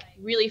just like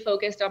really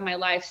focused on my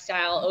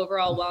lifestyle,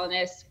 overall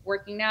wellness,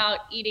 working out,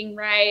 eating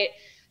right,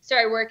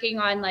 started working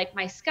on like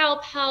my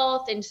scalp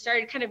health and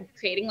started kind of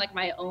creating like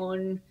my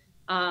own,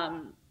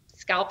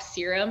 scalp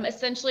serum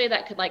essentially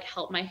that could like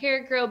help my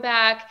hair grow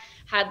back,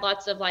 had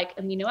lots of like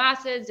amino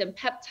acids and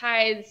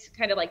peptides,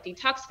 kind of like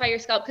detoxify your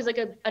scalp. Cause like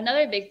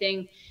another big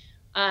thing,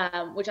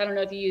 which I don't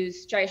know if you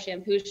use dry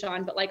shampoo,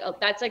 Shawn, but like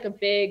that's like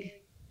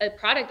a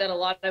product that a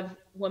lot of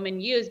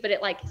women use, but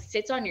it like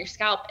sits on your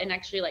scalp and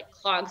actually like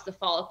clogs the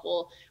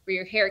follicle where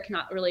your hair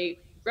cannot really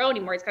grow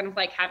anymore. It's kind of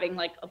like having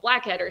like a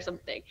blackhead or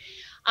something.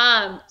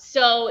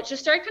 So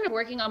just started kind of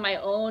working on my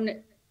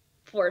own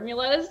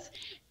formulas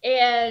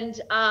and,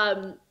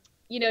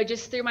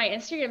 just through my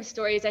Instagram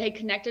stories, I had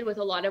connected with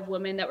a lot of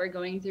women that were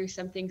going through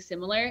something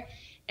similar.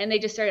 And they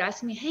just started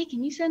asking me, hey,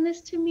 can you send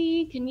this to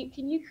me? Can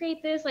you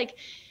create this? Like,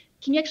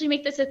 can you actually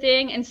make this a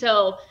thing? And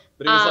so,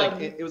 but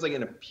it was like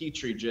in a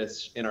petri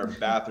dish in our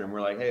bathroom.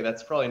 We're like, hey,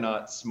 that's probably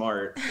not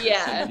smart.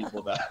 Sending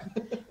people that.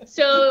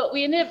 So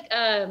we ended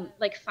up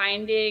like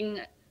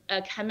finding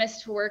a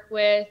chemist to work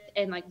with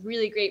and like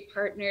really great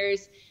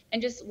partners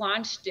and just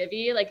launched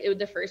Divi. Like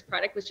the first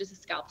product was just a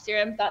scalp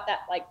serum. Thought that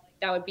like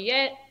that would be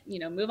it,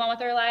 move on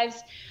with our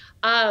lives.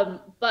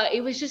 But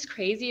it was just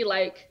crazy.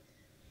 Like,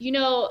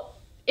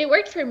 it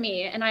worked for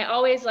me. And I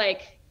always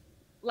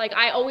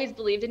I always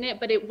believed in it,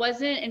 but it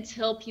wasn't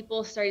until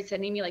people started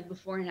sending me like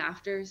before and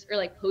afters or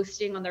like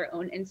posting on their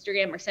own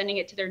Instagram or sending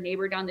it to their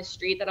neighbor down the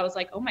street that I was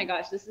like, oh my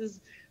gosh, this is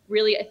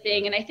really a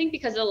thing. And I think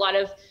because of a lot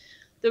of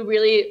the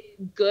really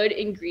good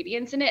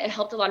ingredients in it, it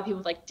helped a lot of people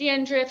with like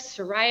dandruff,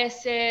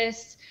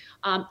 psoriasis,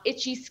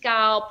 itchy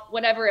scalp,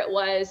 whatever it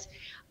was.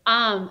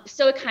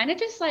 So it kind of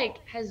just like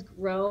has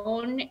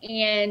grown,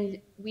 and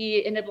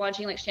we ended up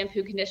launching like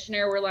shampoo,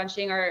 conditioner. We're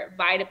launching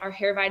our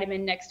hair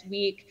vitamin next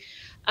week.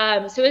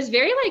 So it was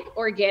very like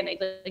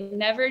organic, like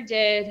never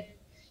did,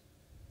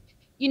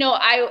 you know,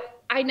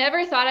 I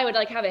never thought I would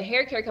like have a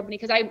hair care company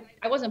because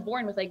I wasn't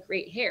born with like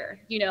great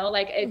hair, you know,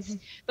 like it's,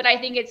 but I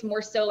think it's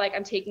more so like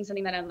I'm taking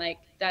something that I'm like,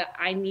 that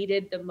I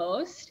needed the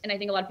most. And I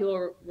think a lot of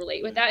people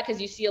relate with that,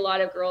 because you see a lot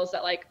of girls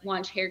that like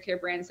launch hair care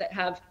brands that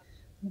have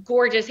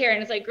gorgeous hair,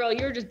 and it's like, girl,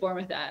 you were just born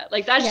with that.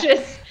 Like that's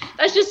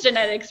just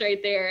genetics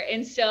right there.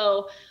 And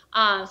so,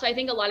 so I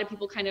think a lot of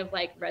people kind of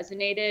like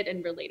resonated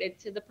and related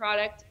to the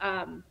product.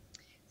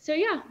 So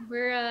yeah,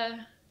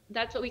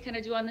 that's what we kind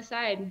of do on the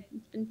side.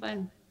 It's been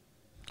fun.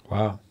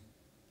 Wow.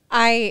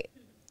 I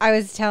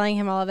was telling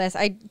him all of this.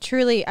 I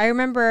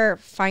remember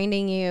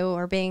finding you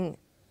or being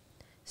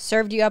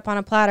served you up on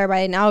a platter by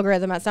an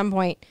algorithm at some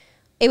point.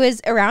 It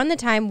was around the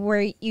time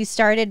where you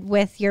started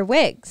with your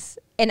wigs,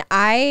 and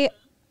I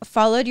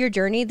followed your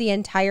journey the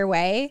entire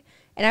way.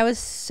 And I was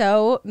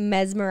so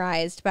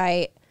mesmerized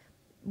by,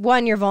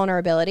 one, your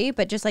vulnerability,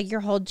 but just like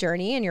your whole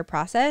journey and your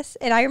process.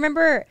 And I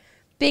remember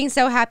being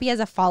so happy as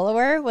a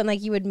follower when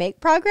like you would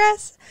make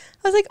progress.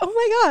 I was like, oh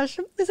my gosh,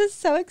 this is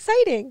so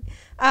exciting.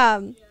 So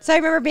I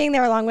remember being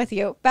there along with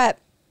you. But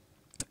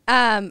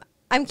I'm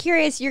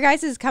curious, your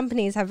guys'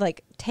 companies have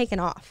like taken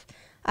off.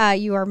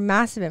 You are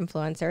massive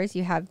influencers.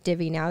 You have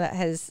Divi now that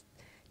has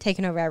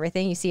taken over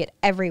everything. You see it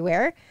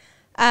everywhere.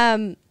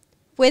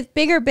 With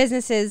bigger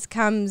businesses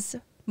comes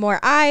more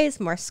eyes,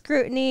 more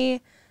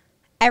scrutiny,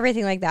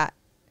 everything like that.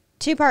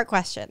 2-part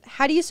question.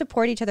 How do you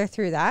support each other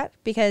through that?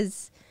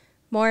 Because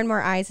more and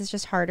more eyes is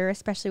just harder,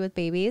 especially with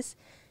babies.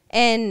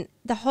 And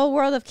the whole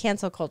world of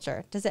cancel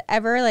culture, does it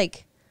ever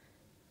like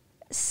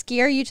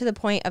scare you to the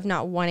point of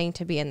not wanting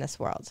to be in this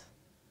world?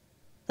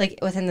 Like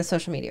within the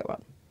social media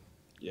world?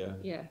 Yeah.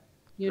 Yeah.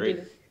 You do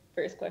the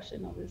first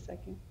question, I'll do the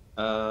second.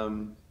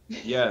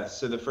 Yeah.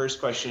 So the first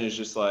question is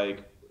just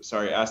like,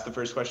 sorry, ask the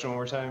first question one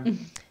more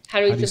time.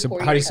 How do you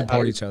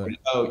support each other?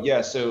 Oh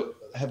yeah. So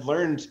have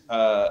learned,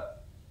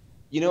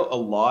 you know, a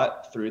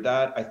lot through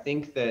that. I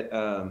think that,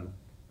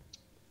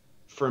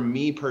 for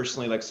me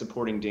personally, like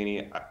supporting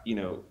Dani, you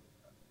know,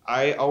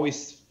 I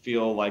always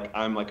feel like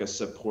I'm like a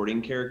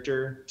supporting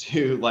character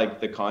to like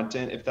the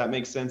content, if that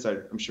makes sense.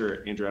 I'm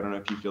sure, Andrew, I don't know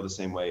if you feel the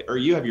same way, or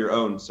you have your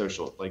own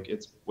social, like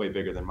it's way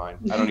bigger than mine.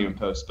 I don't even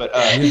post, but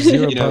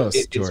you know,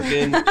 it's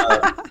been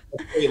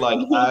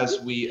like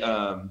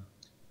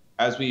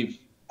as we've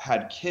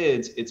had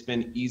kids, it's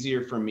been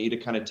easier for me to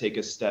kind of take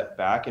a step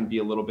back and be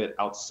a little bit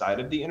outside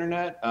of the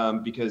internet,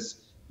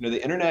 because you know,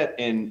 the internet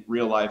and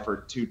real life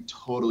are two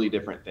totally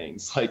different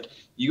things. Like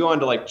you go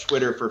onto like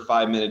Twitter for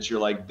 5 minutes, you're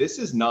like, this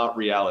is not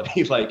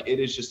reality. Like it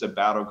is just a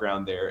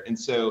battleground there. And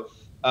so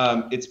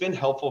it's been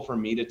helpful for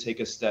me to take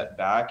a step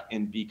back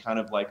and be kind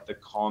of like the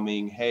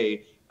calming,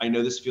 hey, I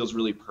know this feels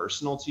really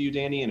personal to you,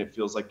 Dani, and it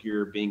feels like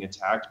you're being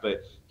attacked,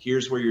 but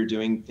here's where you're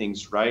doing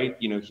things right.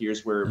 You know,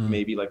 here's where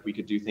maybe like we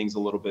could do things a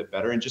little bit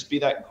better, and just be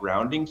that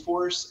grounding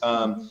force.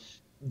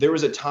 There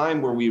was a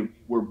time where we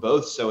were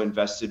both so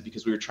invested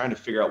because we were trying to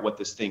figure out what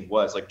this thing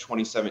was, like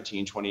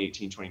 2017,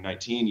 2018,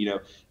 2019, you know,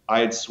 I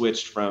had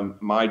switched from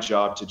my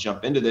job to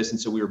jump into this. And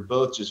so we were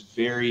both just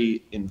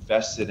very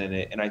invested in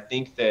it. And I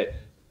think that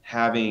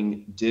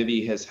having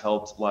Divi has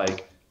helped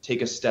like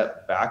take a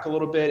step back a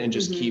little bit and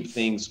just keep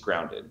things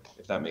grounded,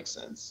 if that makes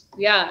sense.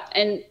 Yeah.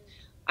 And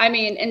I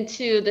mean, and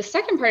to the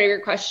second part of your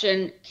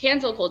question,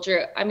 cancel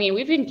culture, I mean,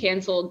 we've been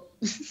canceled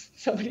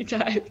so many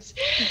times.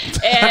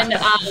 And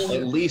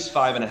at least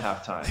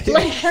 5.5 times.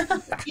 Like,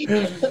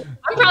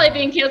 I'm probably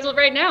being canceled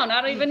right now, and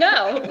I don't even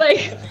know.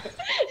 Like,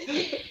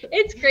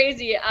 it's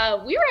crazy.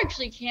 We were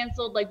actually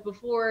canceled like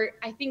before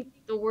I think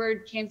the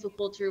word cancel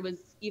culture was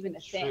even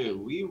a thing. True.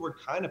 We were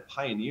kind of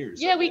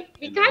pioneers. Yeah, we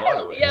kind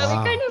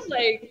of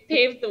like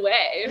paved the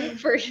way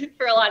for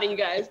a lot of you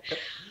guys.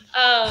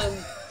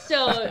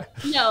 So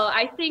no,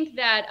 I think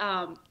that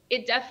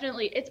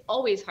it's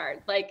always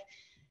hard. Like,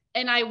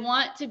 and I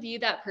want to be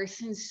that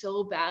person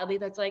so badly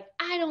that's like,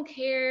 I don't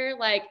care.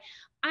 Like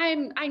I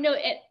know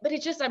it, but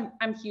it's just,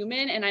 I'm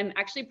human, and I'm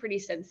actually pretty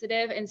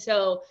sensitive. And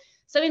so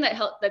something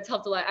that's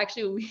helped a lot,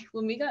 actually,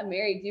 when we got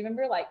married, do you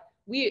remember like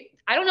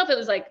I don't know if it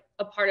was like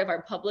a part of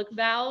our public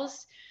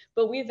vows,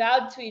 but we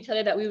vowed to each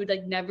other that we would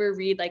like never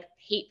read like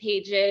hate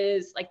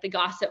pages, like the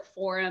gossip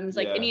forums,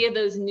 like any of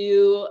those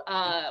new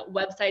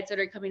websites that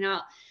are coming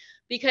out.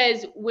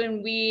 Because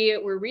when we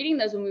were reading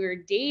those, when we were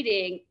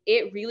dating,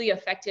 it really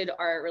affected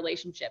our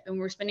relationship. And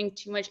we were spending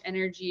too much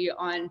energy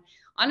on,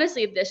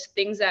 honestly,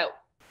 things that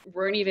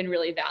weren't even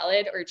really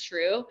valid or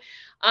true.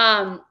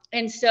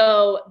 And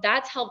so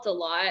that's helped a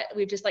lot.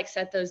 We've just like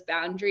set those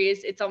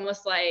boundaries. It's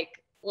almost like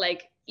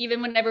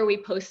even whenever we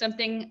post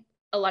something,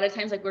 a lot of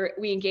times like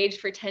we engage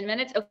for 10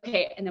 minutes.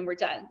 Okay. And then we're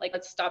done. Like,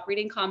 let's stop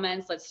reading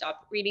comments. Let's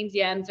stop reading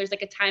DMs. There's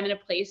like a time and a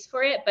place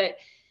for it. But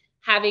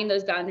having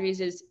those boundaries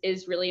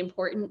is really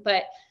important.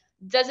 But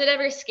does it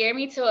ever scare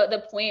me to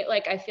the point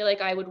like I feel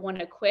like I would want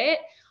to quit?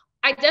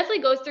 I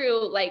definitely go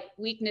through like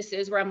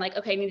weaknesses where I'm like,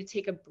 okay, I need to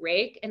take a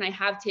break. And I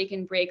have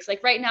taken breaks.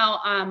 Like right now,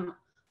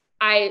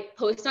 I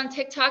post on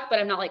TikTok, but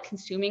I'm not like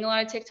consuming a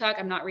lot of TikTok.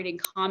 I'm not reading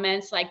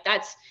comments. Like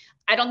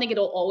I don't think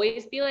it'll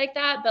always be like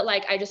that, but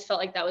like, I just felt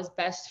like that was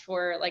best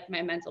for like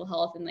my mental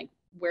health and like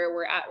where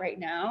we're at right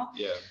now.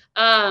 Yeah.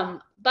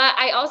 But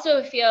I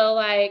also feel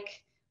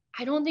like,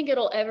 I don't think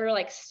it'll ever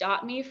like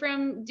stop me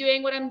from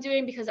doing what I'm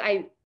doing, because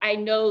I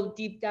know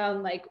deep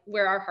down, like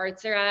where our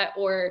hearts are at,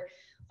 or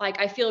like,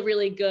 I feel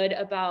really good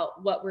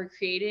about what we're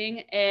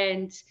creating.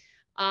 And,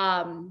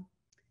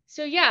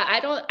 so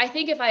yeah, I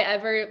think if I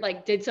ever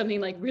like did something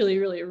like really,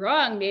 really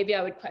wrong, maybe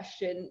I would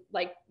question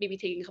like maybe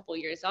taking a couple of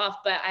years off,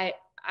 but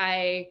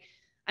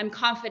I'm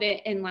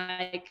confident in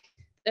like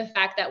the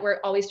fact that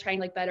we're always trying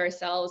to like better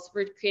ourselves.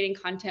 We're creating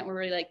content where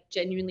we like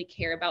genuinely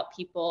care about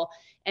people,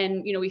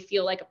 and, you know, we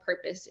feel like a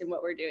purpose in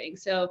what we're doing.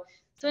 So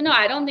no,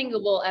 I don't think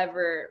we'll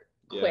ever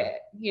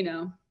quit, you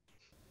know.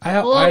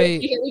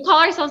 We call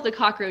ourselves the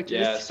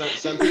cockroaches. Yeah,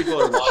 some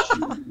people are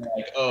watching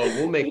like, oh,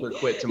 we'll make her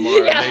quit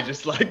tomorrow. Yeah. And they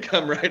just like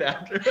come right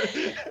after.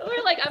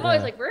 We're like, I'm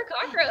always like, we're a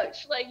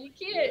cockroach. Like you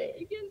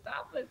can't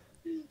stop us.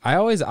 I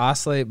always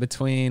oscillate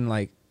between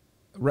like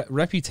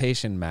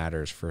reputation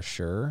matters for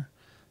sure,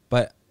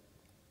 but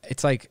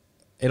it's like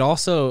it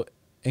also,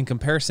 in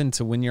comparison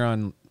to when you're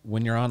on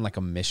like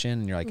a mission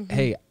and you're like, mm-hmm.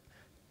 Hey,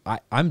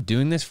 I'm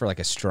doing this for like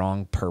a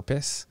strong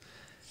purpose.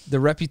 The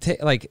reputation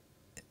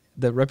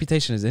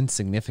is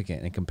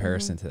insignificant in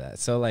comparison mm-hmm. to that.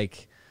 So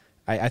like,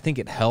 I think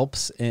it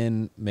helps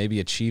in maybe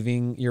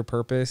achieving your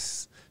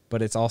purpose,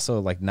 but it's also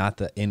like not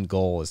the end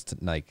goal is to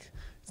like,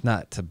 it's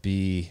not to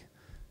be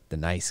the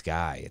nice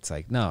guy. It's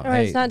like, no,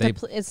 hey,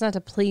 it's not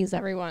to please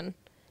everyone.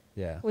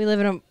 Yeah. We live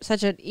in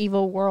such an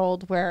evil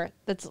world where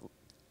that's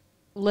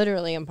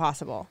literally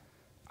impossible.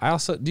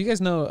 Do you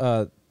guys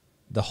know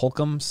the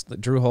Holcombs?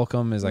 Drew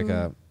Holcomb is like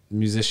a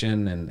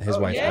musician, and his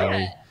wife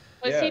Ellie.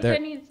 Was he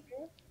Penny?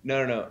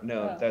 No,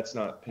 that's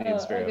not Penny and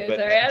Sparrow. Okay, but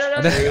sorry, I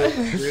don't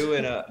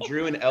know.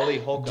 Drew and Ellie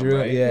Holcomb,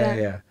 right?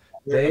 Yeah.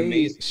 They're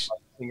amazing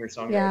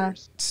singer-songwriters. Yeah.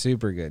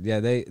 Super good. Yeah,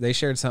 they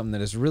shared something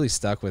that has really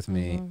stuck with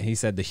me. Mm-hmm. He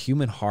said the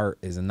human heart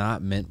is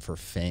not meant for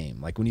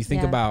fame. Like when you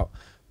think about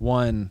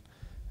the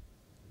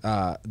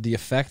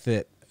effect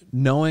that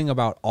knowing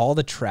about all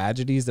the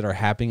tragedies that are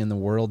happening in the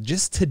world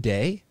just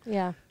today,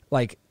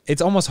 like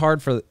it's almost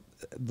hard for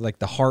like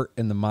the heart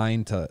and the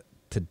mind to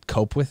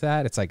cope with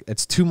that. It's like,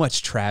 it's too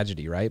much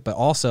tragedy, right? But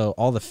also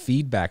all the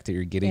feedback that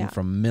you're getting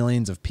from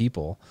millions of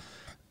people,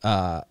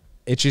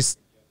 it's just,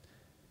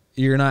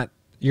 you're not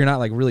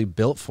like really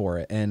built for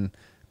it. And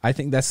I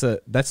think that's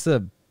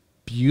the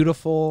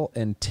beautiful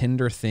and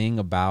tender thing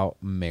about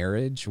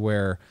marriage,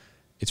 where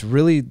it's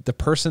really the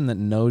person that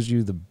knows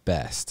you the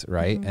best,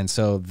 right? Mm-hmm. And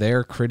so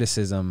their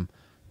criticism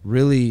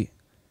really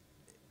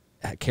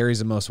carries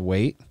the most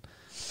weight.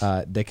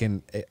 It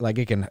can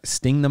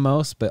sting the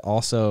most, but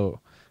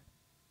also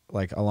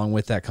like along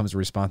with that comes the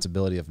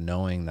responsibility of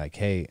knowing like,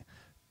 hey,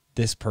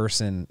 this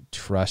person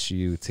trusts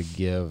you to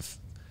give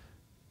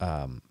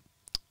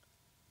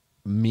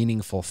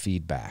meaningful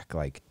feedback.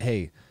 Like,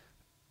 hey,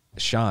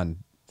 Shawn,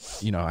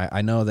 you know,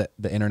 I know that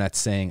the internet's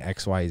saying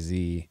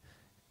XYZ,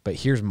 but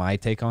here's my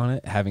take on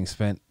it. Having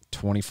spent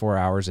 24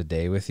 hours a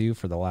day with you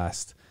for the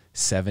last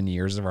 7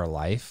 years of our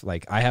life,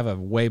 like I have a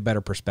way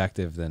better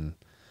perspective than,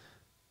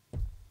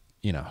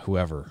 you know,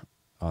 whoever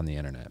on the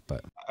internet.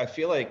 But I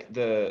feel like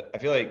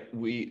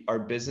our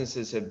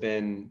businesses have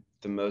been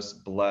the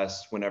most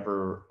blessed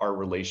whenever our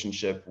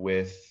relationship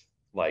with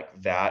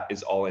like that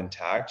is all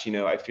intact. You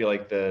know, I feel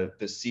like the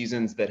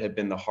seasons that have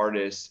been the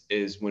hardest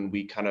is when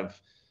we kind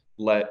of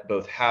let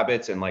both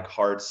habits and like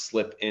hearts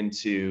slip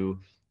into,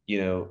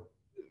 you know,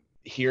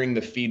 hearing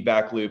the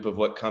feedback loop of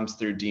what comes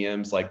through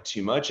DMs like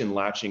too much and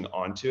latching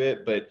onto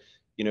it. But,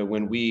 you know,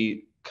 when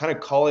we kind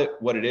of call it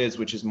what it is,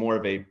 which is more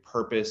of a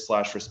purpose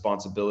 /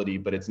 responsibility,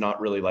 but it's not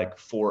really like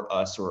for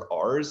us or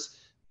ours,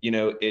 you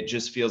know, it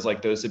just feels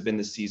like those have been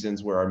the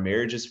seasons where our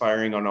marriage is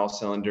firing on all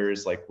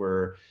cylinders. Like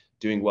we're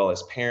doing well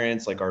as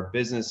parents, like our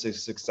business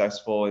is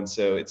successful. And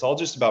so it's all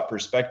just about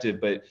perspective.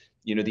 But,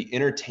 you know, the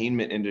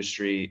entertainment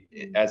industry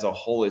as a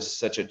whole is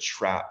such a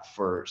trap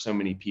for so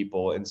many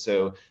people. And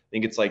so I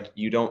think it's like,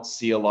 you don't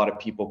see a lot of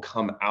people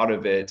come out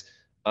of it,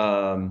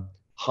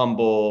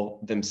 humble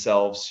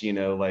themselves, you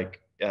know,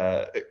 like,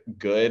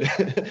 good,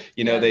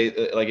 you know,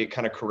 they like, it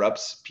kind of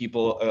corrupts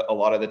people a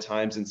lot of the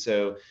times. And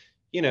so,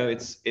 you know,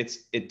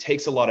 it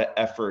takes a lot of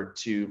effort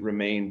to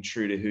remain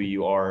true to who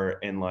you are.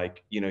 And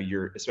like, you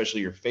know,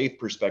 especially your faith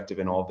perspective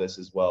in all this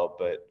as well.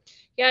 But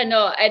yeah,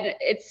 no, and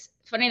it's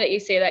funny that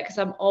you say that, because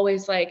I'm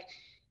always like,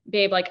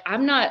 babe, like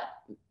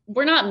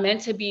we're not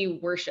meant to be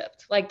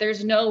worshiped. Like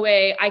there's no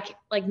way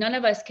like none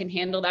of us can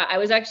handle that. I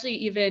was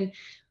actually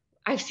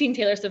I've seen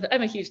Taylor Swift.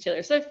 I'm a huge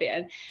Taylor Swift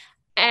fan.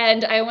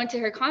 And I went to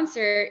her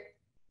concert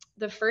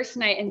the first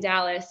night in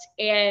Dallas,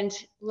 and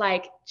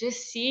like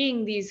just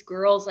seeing these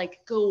girls like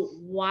go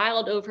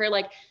wild over her.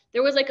 Like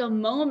there was like a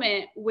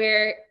moment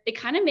where it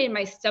kind of made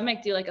my stomach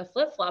do like a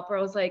flip flop, where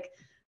I was like,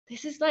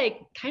 this is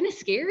like kind of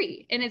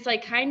scary. And it's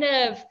like kind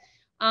of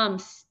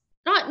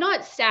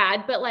not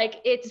sad, but like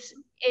it's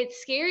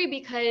scary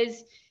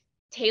because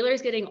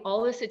Taylor's getting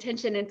all this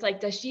attention. It's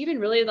like, does she even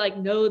really like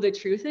know the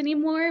truth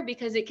anymore?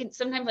 Because it can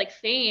sometimes, like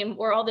fame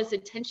or all this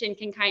attention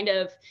can kind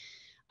of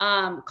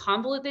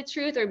convolute the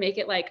truth or make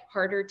it like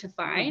harder to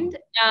find.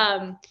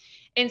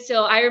 And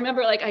so I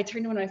remember like I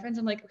turned to one of my friends,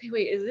 I'm like, okay,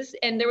 wait, is this?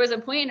 And there was a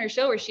point in her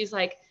show where she's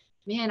like,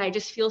 man, I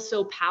just feel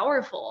so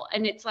powerful.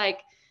 And it's like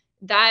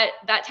that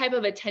type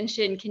of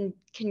attention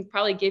can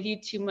probably give you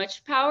too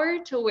much power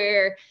to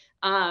where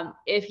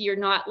if you're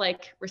not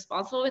like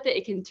responsible with it,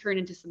 it can turn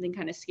into something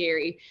kind of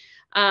scary.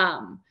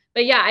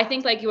 But yeah, I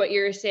think like what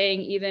you're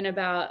saying, even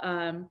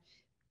about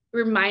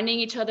reminding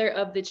each other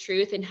of the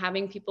truth and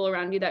having people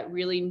around you that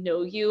really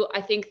know you. I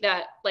think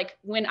that like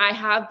when I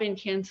have been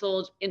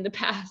canceled in the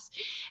past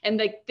and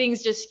like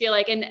things just feel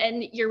like,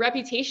 and your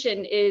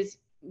reputation is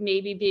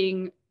maybe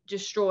being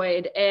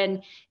destroyed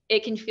and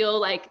it can feel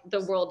like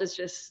the world is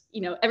just, you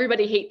know,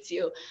 everybody hates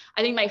you.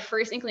 I think my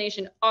first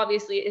inclination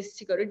obviously is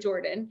to go to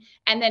Jordan.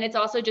 And then it's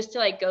also just to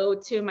like go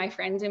to my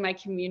friends in my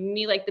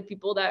community, like the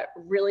people that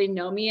really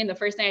know me. And the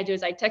first thing I do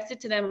is I text it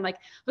to them. I'm like,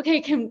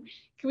 okay, can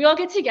we all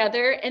get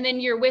together? And then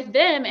you're with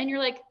them and you're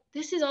like,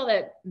 this is all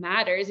that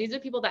matters. These are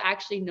people that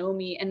actually know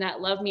me and that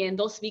love me, and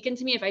they'll speak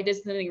into me if I did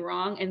something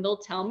wrong, and they'll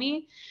tell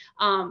me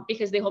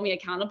because they hold me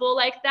accountable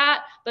like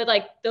that. But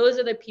like, those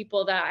are the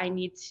people that I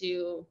need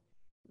to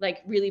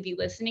like really be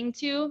listening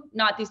to,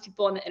 not these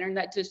people on the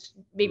internet just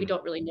maybe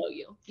don't really know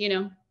you, you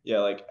know? Yeah.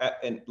 Like,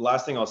 and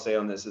last thing I'll say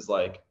on this is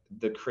like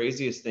the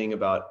craziest thing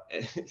about,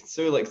 it's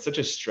so like such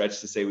a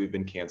stretch to say we've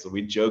been canceled.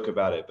 We joke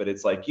about it, but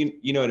it's like,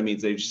 you know what it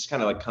means. It just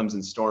kind of like comes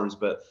in storms,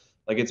 but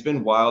like, it's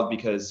been wild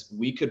because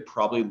we could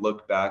probably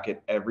look back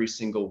at every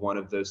single one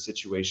of those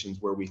situations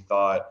where we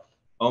thought,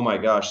 oh my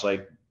gosh,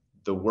 like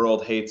the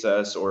world hates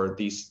us, or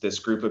this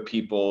group of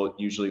people,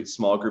 usually a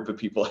small group of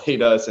people,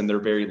 hate us and they're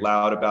very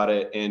loud about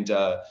it. And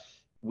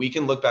we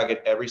can look back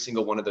at every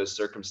single one of those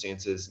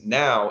circumstances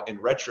now in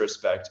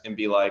retrospect and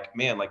be like,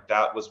 man, like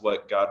that was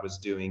what God was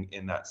doing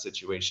in that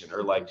situation,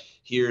 or like,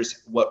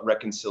 here's what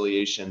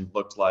reconciliation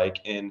looked like.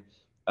 And,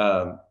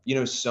 you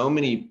know, so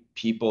many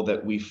people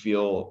that we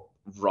feel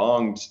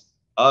wronged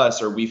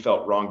us or we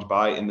felt wronged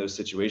by in those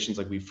situations,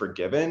 like we've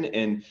forgiven,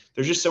 and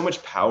there's just so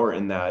much power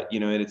in that, you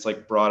know, and it's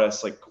like brought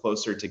us like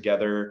closer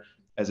together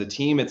as a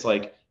team. It's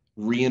like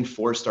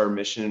reinforced our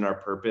mission and our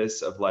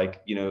purpose of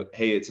like, you know,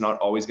 hey, it's not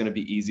always going to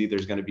be easy.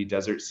 There's going to be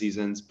desert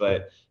seasons,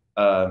 but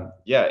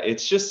yeah,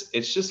 it's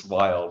just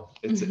wild.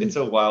 It's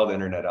a wild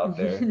internet out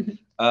there.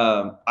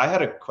 I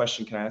had a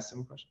question. Can I ask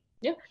them a question?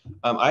 Yeah.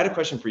 I had a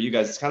question for you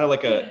guys. It's kind of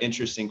like an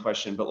interesting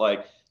question, but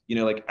like, you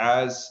know, like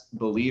as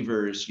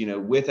believers, you know,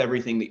 with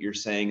everything that you're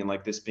saying and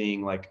like this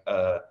being like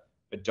a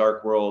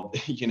dark world,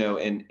 you know,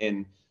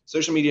 and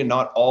social media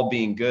not all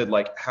being good,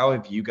 like how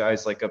have you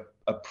guys like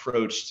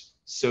approached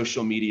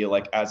social media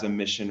like as a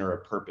mission or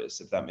a purpose,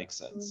 if that makes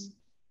sense?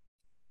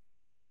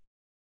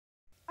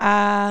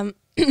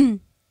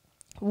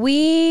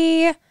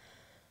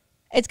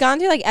 It's gone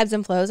through like ebbs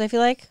and flows. I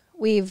feel like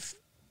we've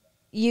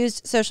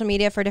used social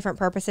media for different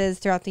purposes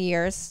throughout the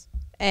years.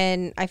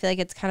 And I feel like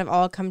it's kind of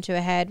all come to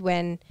a head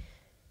when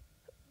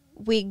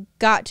we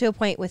got to a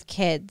point with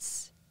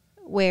kids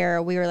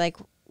where we were like,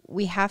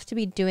 we have to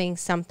be doing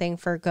something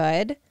for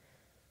good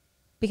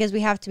because we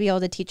have to be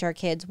able to teach our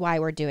kids why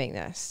we're doing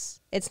this.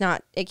 It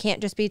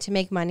can't just be to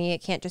make money.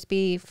 It can't just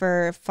be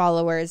for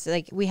followers.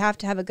 Like, we have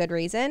to have a good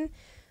reason.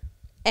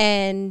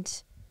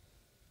 And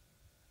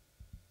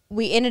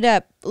we ended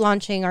up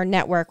launching our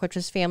network, which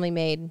was Family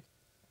Made,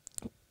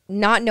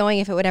 not knowing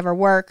if it would ever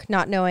work,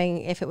 not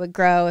knowing if it would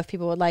grow, if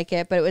people would like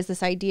it. But it was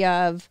this idea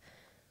of,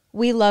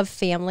 we love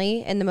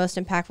family, and the most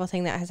impactful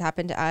thing that has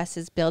happened to us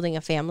is building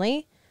a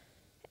family.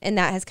 And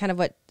that has kind of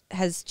what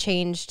has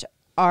changed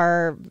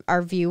our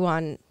view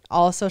on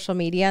all social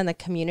media and the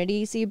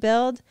communities you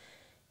build.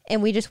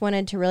 And we just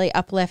wanted to really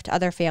uplift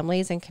other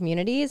families and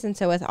communities. And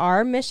so with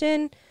our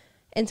mission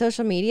in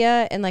social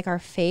media and like our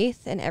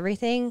faith and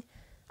everything,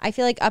 I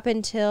feel like up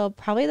until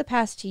probably the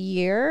past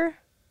year,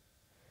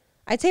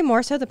 I'd say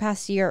more so the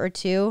past year or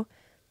two,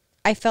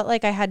 I felt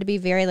like I had to be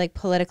very like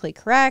politically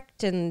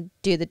correct and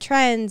do the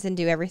trends and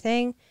do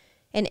everything.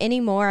 And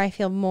anymore, I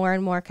feel more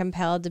and more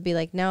compelled to be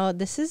like, no,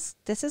 this is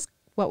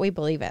what we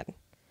believe in.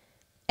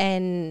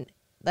 And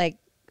like,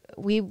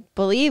 we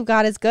believe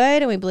God is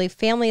good and we believe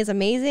family is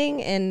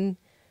amazing. And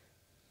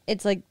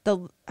it's like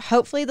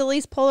hopefully the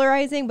least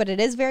polarizing, but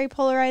it is very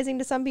polarizing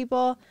to some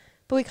people.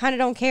 But we kind of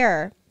don't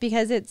care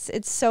because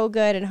it's so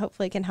good and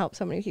hopefully it can help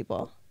so many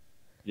people.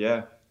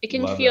 Yeah. It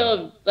can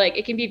feel like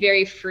it can be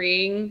very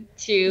freeing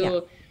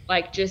to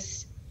like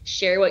just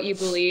share what you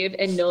believe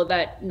and know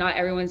that not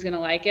everyone's going to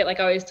like it. Like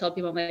I always tell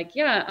people, I'm like,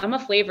 yeah, I'm a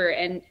flavor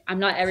and I'm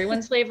not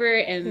everyone's flavor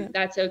and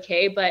that's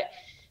okay. But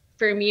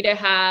for me to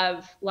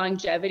have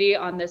longevity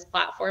on this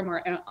platform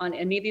or on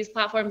any of these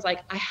platforms, like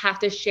I have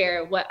to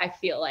share what I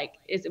feel like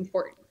is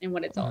important and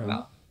what it's all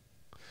about.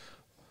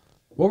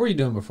 What were you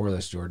doing before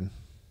this, Jordan?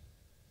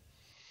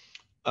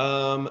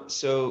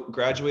 So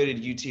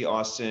graduated UT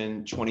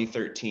Austin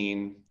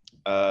 2013,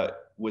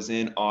 was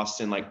in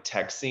Austin, like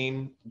tech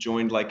scene,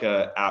 joined like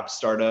a app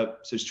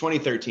startup. So it's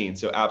 2013.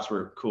 So apps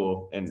were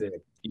cool and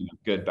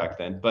good back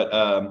then.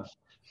 But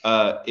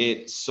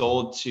it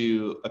sold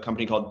to a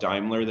company called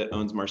Daimler that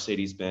owns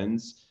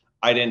Mercedes-Benz.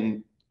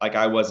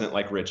 I wasn't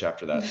like rich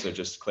after that. So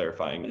just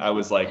clarifying, I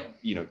was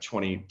like,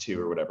 22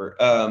 or whatever.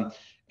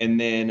 And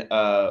then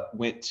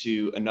went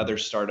to another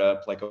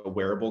startup, like a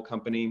wearable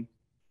company,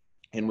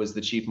 and was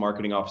the chief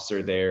marketing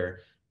officer there.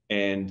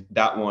 And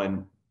that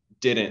one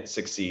didn't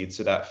succeed.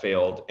 So that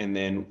failed. And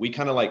then we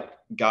kind of like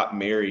got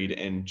married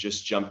and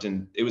just jumped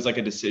in. It was like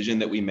a decision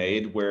that we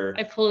made where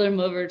I pulled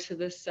him over to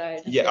this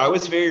side. Yeah, I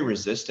was very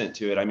resistant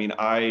to it. I mean,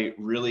 I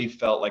really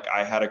felt like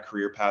I had a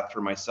career path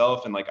for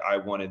myself and like I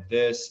wanted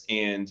this.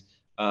 And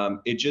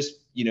it just,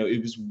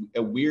 it was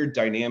a weird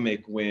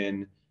dynamic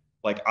when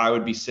like I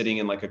would be sitting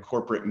in like a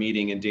corporate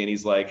meeting and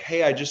Dani's like,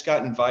 hey, I just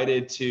got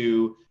invited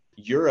to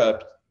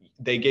Europe.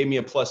 They gave me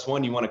a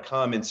 +1, you want to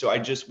come? And so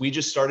we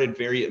just started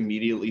very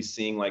immediately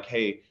seeing like,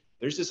 hey,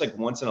 there's this like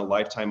once in a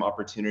lifetime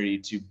opportunity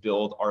to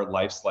build our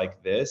lives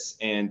like this.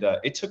 And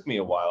it took me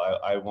a while.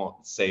 I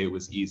won't say it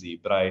was easy,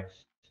 but I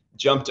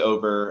jumped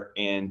over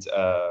and,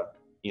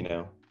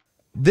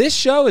 This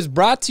show is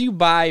brought to you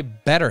by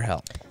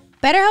BetterHelp.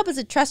 BetterHelp is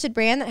a trusted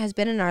brand that has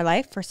been in our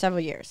life for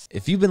several years.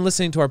 If you've been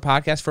listening to our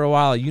podcast for a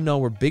while, you know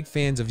we're big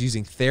fans of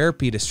using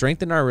therapy to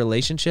strengthen our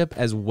relationship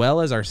as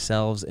well as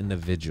ourselves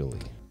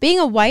individually. Being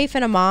a wife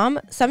and a mom,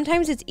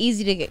 sometimes it's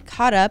easy to get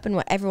caught up in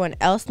what everyone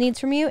else needs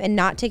from you and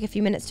not take a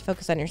few minutes to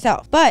focus on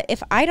yourself. But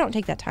if I don't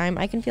take that time,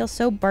 I can feel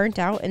so burnt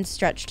out and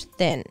stretched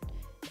thin.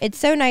 It's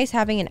so nice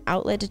having an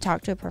outlet to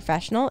talk to a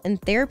professional,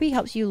 and therapy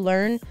helps you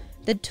learn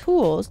the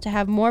tools to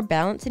have more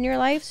balance in your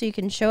life so you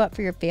can show up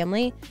for your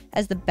family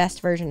as the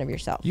best version of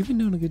yourself. You've been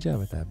doing a good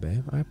job at that,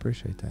 babe. I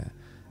appreciate that.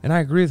 And I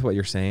agree with what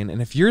you're saying.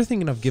 And if you're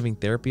thinking of giving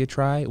therapy a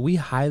try, we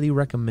highly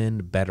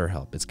recommend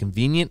BetterHelp. It's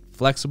convenient,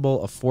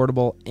 flexible,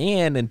 affordable,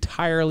 and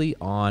entirely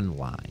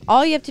online.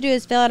 All you have to do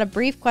is fill out a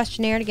brief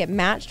questionnaire to get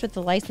matched with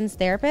a licensed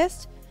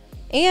therapist.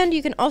 And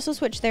you can also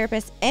switch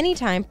therapists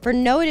anytime for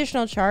no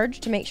additional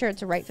charge to make sure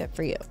it's a right fit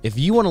for you. If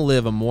you want to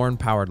live a more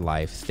empowered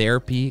life,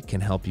 therapy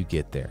can help you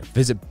get there.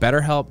 Visit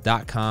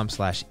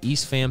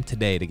BetterHelp.com/EastFam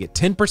today to get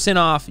 10%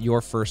 off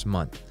your first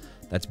month.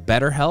 That's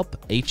BetterHelp,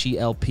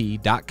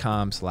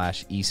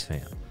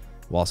 HELP.com/EastFam.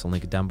 We'll also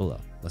link it down below.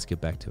 Let's get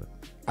back to it.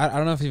 I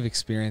don't know if you've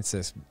experienced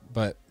this,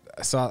 but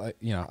I saw,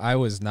 I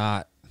was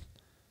not,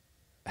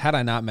 had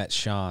I not met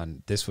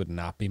Shawn, this would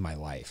not be my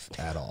life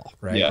at all,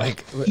 right? Yeah.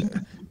 Like,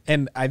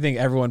 and I think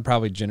everyone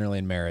probably generally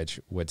in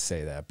marriage would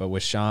say that, but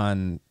with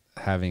Shawn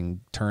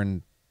having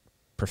turned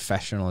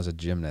professional as a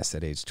gymnast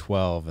at age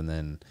 12, and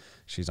then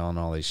she's on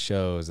all these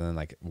shows, and then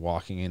like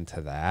walking into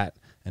that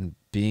and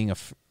being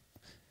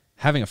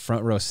having a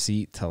front row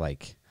seat to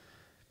like,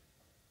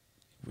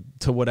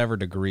 to whatever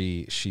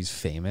degree she's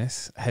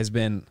famous has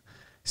been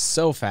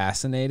so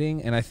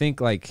fascinating. And I think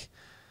like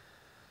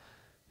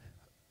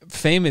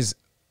fame is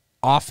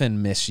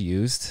often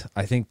misused.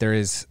 I think there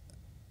is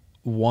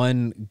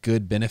one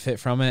good benefit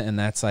from it, and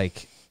that's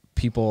like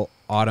people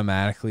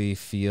automatically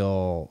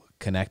feel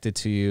connected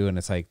to you, and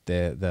it's like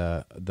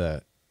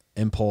the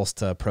impulse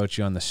to approach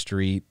you on the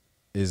street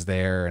is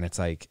there, and it's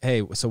like,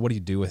 hey, so what do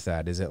you do with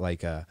that? Is it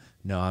like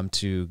no, I'm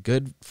too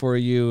good for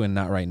you and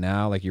not right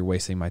now, like you're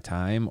wasting my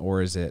time?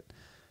 Or is it,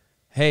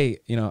 hey,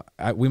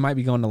 we might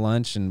be going to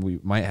lunch and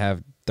we might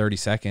have 30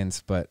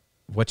 seconds, but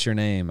what's your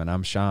name? And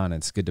I'm Shawn.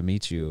 It's good to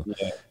meet you.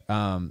 Yeah.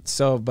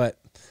 But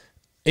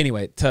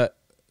anyway, to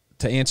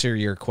answer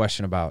your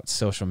question about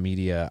social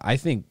media, I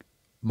think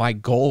my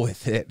goal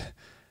with it,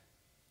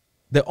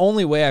 the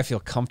only way I feel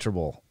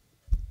comfortable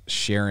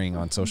sharing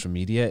on social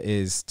media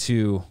is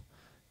to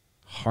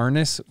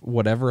harness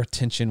whatever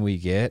attention we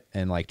get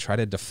and like try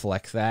to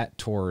deflect that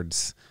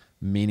towards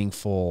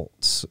meaningful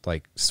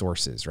like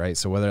sources, right?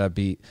 So whether that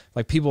be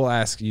like people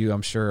ask you,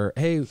 I'm sure,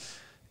 hey,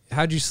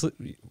 how'd you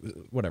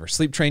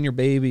sleep train your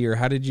baby, or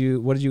what did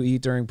you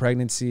eat during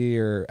pregnancy,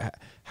 or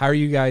how are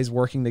you guys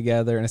working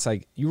together? And it's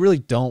like, you really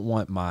don't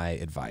want my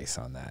advice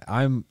on that.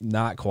 I'm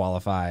not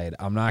qualified.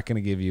 I'm not going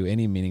to give you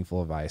any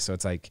meaningful advice. So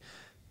it's like,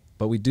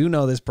 but we do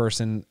know this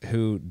person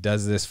who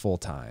does this full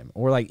time,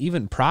 or like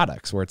even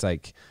products where it's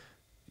like,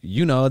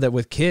 that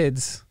with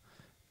kids,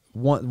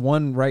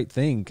 one right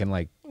thing can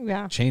like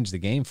change the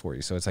game for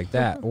you. So it's like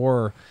that,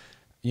 or,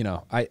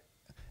 I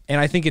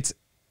think it's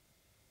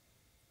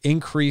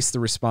increased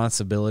the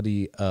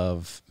responsibility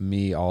of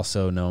me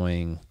also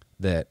knowing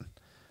that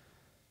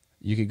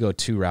you could go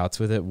two routes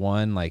with it.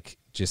 One, like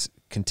just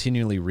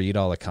continually read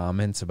all the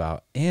comments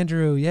about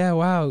Andrew. Yeah.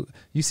 Wow.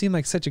 You seem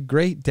like such a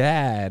great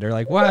dad, or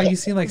like, wow, you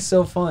seem like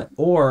so fun,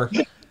 or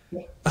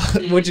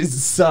which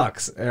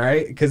sucks. All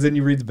right. Cause then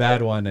you read the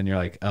bad one and you're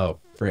like, oh,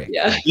 frick.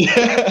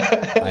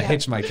 Yeah. I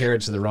hitched my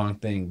carriage to the wrong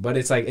thing. But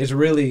it's like, it's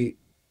really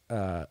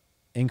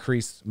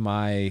increased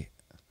my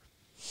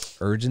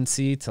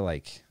urgency to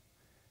like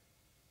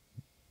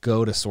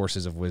go to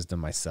sources of wisdom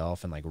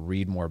myself and like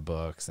read more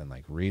books and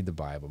like read the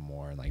Bible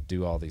more and like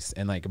do all these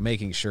and like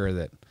making sure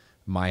that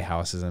my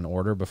house is in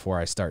order before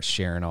I start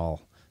sharing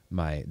all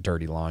my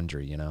dirty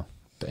laundry, you know?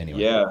 But anyway.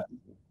 Yeah.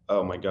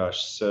 Oh my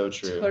gosh. So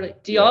true. Totally.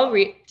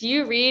 Do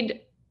you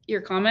read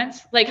your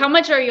comments? Like how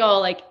much are y'all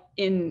like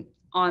in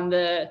on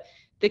the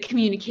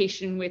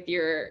communication with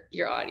your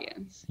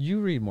audience?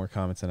 You read more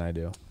comments than I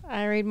do.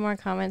 I read more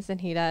comments than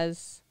he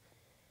does.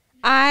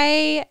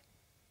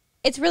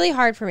 It's really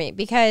hard for me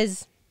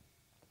because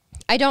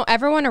I don't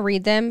ever want to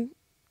read them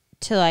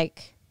to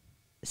like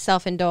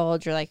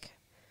self-indulge or like,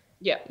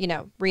 you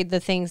know, read the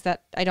things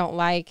that I don't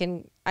like.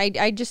 And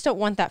I just don't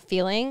want that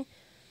feeling.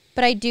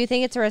 But I do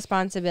think it's a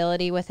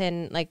responsibility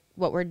within like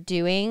what we're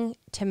doing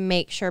to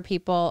make sure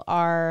people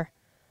are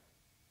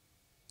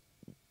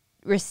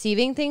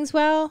receiving things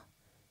well.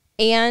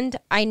 And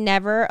I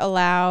never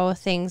allow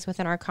things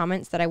within our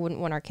comments that I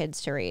wouldn't want our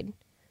kids to read.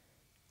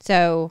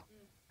 So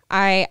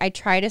I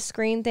try to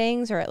screen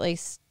things or at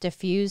least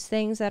diffuse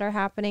things that are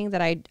happening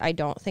that I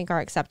don't think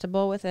are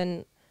acceptable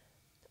within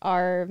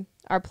our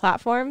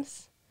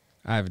platforms.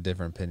 I have a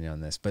different opinion on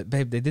this, but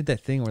babe, they did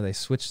that thing where they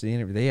switched the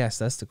interview. They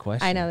asked us the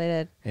question. I know they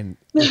did. And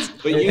but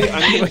it's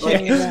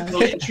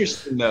really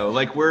interesting though.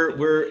 Like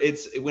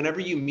it's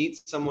whenever you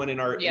meet someone in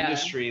our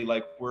industry,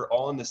 like we're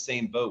all in the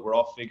same boat. We're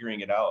all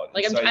figuring it out.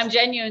 Like I'm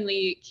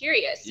genuinely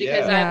curious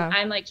because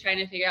I'm like trying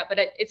to figure out, but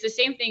it's the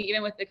same thing.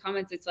 Even with the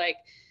comments, it's like,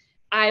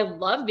 I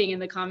love being in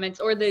the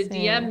comments or the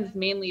DMs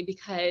mainly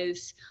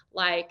because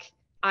like,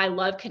 I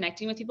love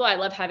connecting with people. I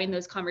love having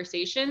those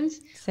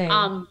conversations.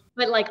 Same.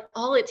 But like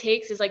all it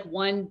takes is like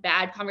one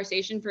bad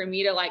conversation for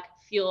me to like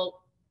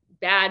feel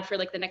bad for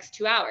like the next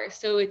 2 hours.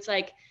 So it's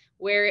like,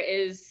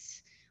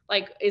 is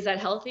that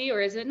healthy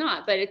or is it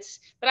not? But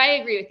I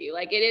agree with you.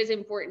 Like it is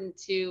important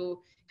to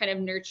kind of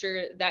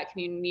nurture that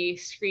community,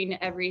 screen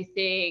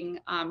everything,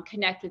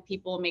 connect with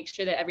people, make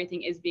sure that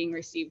everything is being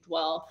received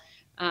well.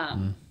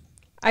 I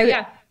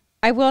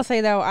will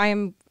say though, I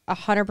am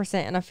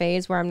 100% in a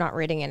phase where I'm not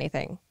reading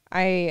anything.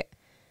 I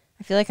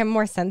feel like I'm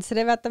more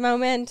sensitive at the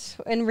moment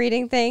in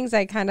reading things.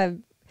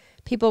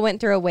 People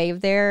went through a wave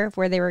there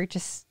where they were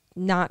just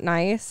not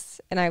nice.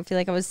 And I feel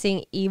like I was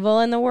seeing evil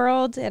in the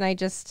world. And I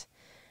just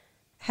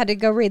had to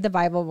go read the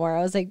Bible more.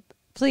 I was like,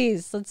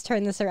 please, let's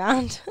turn this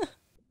around.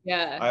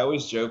 Yeah. I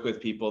always joke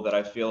with people that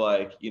I feel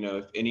like, you know,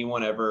 if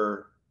anyone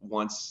ever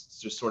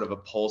wants just sort of a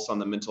pulse on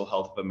the mental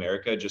health of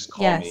America, just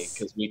call me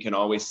because we can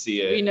always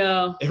see it. We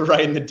know.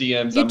 Right in the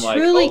DMs. You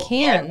truly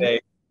can.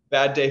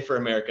 Bad day for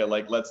America.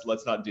 Like let's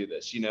not do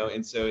this, you know?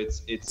 And so it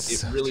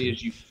really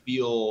is, you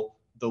feel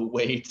the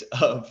weight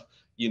of,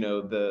 you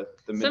know, the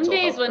mental Some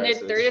days health when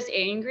crisis. they're just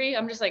angry,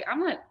 I'm just like, I'm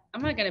not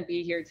going to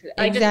be here today.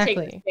 I just take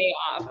the day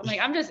off. I'm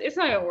like, it's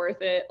not even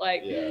worth it.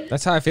 Like,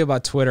 that's how I feel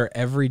about Twitter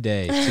every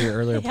day. To your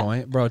earlier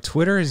point, bro,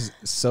 Twitter is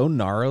so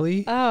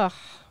gnarly. Oh,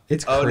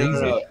 it's crazy.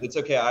 No. It's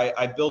okay.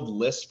 I build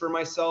lists for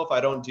myself.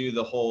 I don't do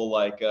the whole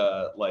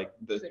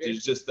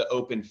just the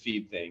open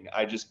feed thing.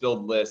 I just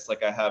build lists.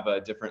 Like I have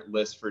a different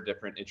list for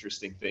different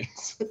interesting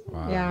things.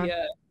 Wow.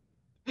 Yeah.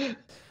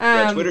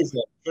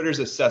 Twitter's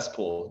a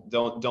cesspool.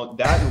 Don't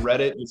that and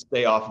Reddit, just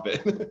stay off of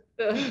it.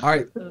 All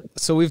right.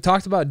 So we've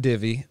talked about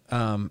Divvy,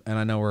 and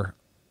I know we're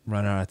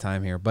running out of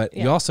time here, but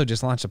you also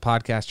just launched a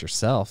podcast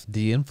yourself,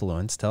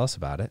 De-Influence. Tell us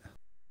about it.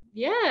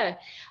 Yeah.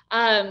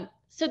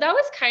 So that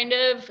was kind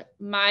of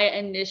my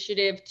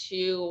initiative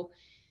to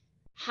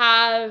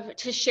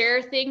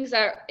share things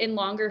that are in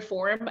longer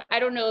form. I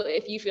don't know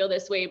if you feel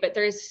this way, but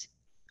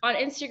on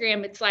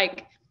Instagram, it's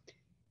like,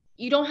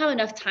 you don't have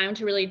enough time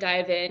to really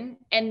dive in.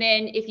 And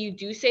then if you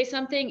do say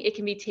something, it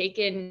can be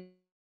taken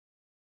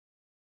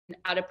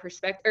out of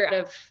perspective or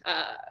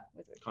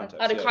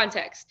out of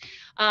context.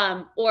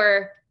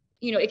 Or,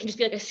 you know, it can just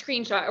be like a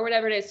screenshot or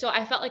whatever it is. So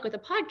I felt like with a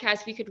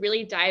podcast, we could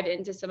really dive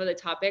into some of the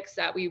topics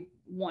that we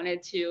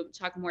wanted to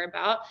talk more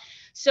about.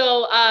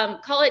 So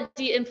call it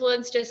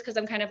De-Influence just because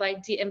I'm kind of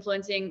like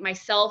de-influencing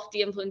myself,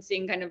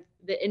 de-influencing kind of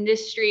the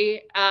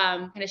industry,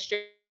 kind of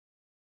stripping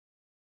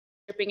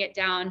it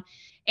down.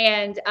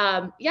 And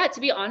to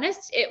be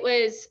honest,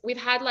 we've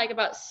had like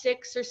about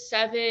 6 or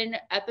 7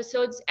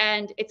 episodes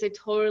and it's a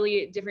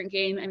totally different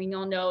game. I mean,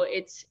 you'll know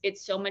it's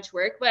so much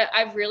work, but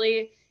I've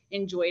really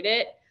enjoyed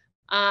it.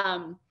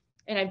 And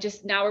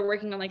now we're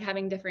working on like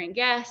having different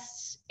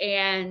guests.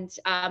 And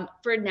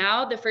for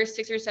now, the first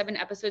 6 or 7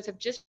 episodes have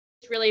just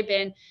really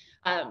been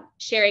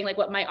sharing like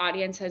what my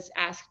audience has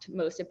asked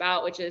most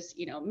about, which is,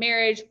 you know,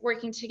 marriage,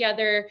 working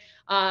together,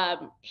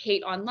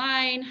 hate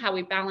online, how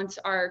we balance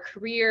our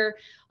career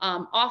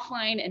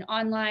offline and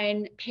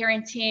online,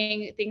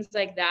 parenting, things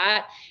like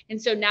that. And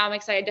so now I'm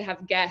excited to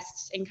have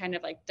guests and kind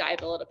of like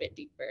dive a little bit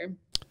deeper.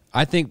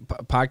 I think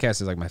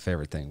podcast is like my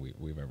favorite thing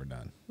we've ever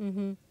done.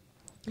 Mm-hmm.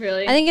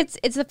 Really? I think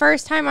it's the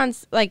first time on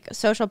like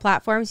social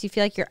platforms you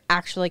feel like you're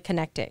actually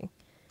connecting.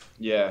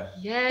 Yeah.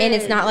 And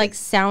it's not like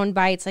sound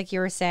bites like you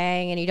were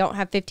saying, and you don't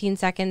have 15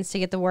 seconds to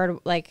get the word,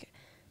 like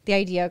the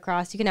idea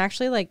across. You can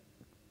actually like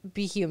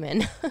be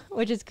human,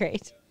 which is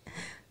great.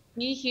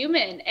 Be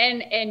human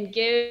and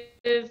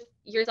give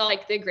yourself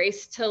like the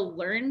grace to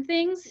learn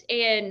things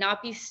and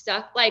not be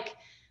stuck. Like,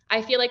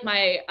 I feel like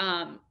my,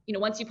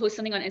 once you post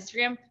something on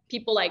Instagram,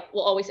 people like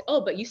will always say,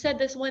 oh, but you said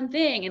this one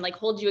thing, and like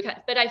hold you account.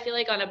 But I feel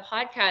like on a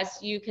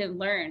podcast, you can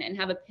learn and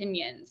have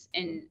opinions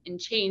and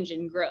change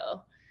and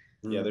grow.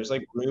 Yeah, there's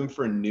like room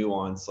for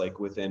nuance, like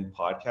within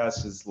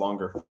podcasts is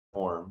longer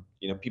form.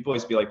 People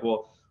always be like,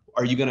 well,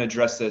 are you going to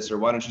address this, or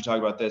why don't you talk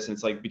about this? And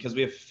it's like, because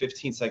we have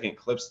 15-second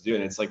clips to do it,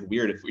 and it's like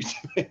weird if we do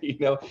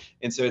it,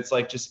 And so it's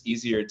like just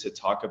easier to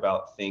talk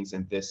about things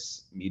in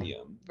this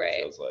medium. Right.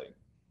 It feels like.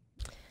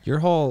 Your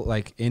whole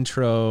like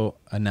intro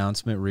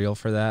announcement reel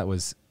for that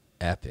was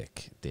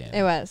epic, Dani.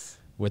 It was.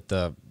 With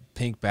the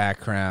pink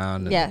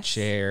background and the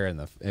chair, and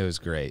it was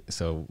great.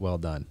 So well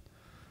done.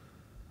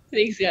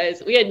 Thanks,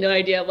 guys. We had no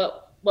idea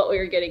what we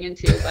were getting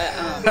into,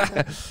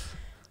 but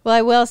well,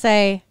 I will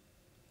say,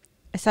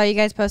 I saw you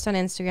guys post on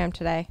Instagram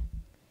today,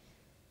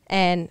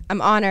 and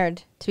I'm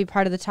honored to be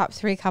part of the top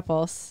 3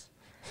 couples.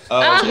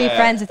 To be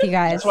friends with you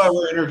guys. That's why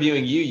we're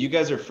interviewing you. You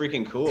guys are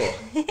freaking cool.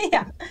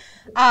 Yeah.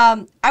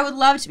 I would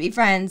love to be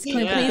friends. Can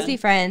we please be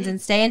friends and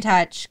stay in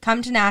touch?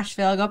 Come to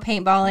Nashville, go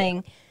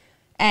paintballing,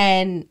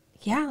 and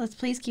let's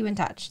please keep in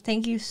touch.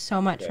 Thank you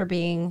so much for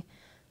being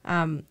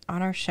on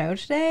our show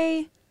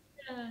today.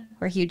 Yeah.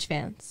 We're huge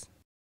fans.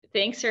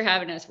 Thanks for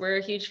having us.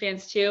 We're huge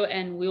fans too,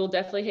 and we will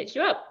definitely hit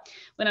you up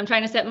when I'm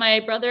trying to set my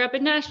brother up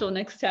in Nashville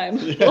next time.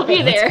 We'll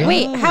be there.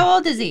 Wait, how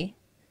old is he?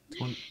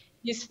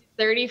 He's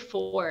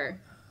 34.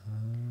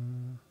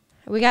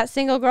 We got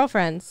single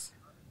girlfriends.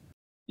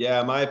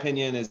 Yeah, my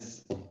opinion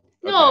is.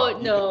 No,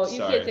 you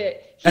can't say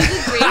it.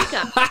 He's a great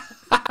guy.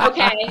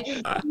 Okay,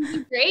 he's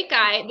a great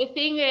guy. The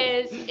thing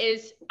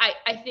is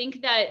I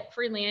think that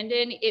for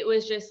Landon, it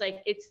was just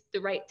like it's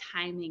the right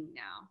timing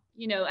now.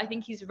 I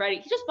think he's ready.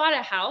 He just bought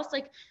a house,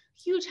 like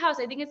huge house.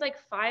 I think it's like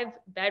 5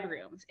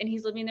 bedrooms, and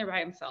he's living there by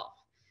himself.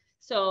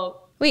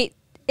 So wait,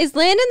 is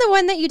Landon the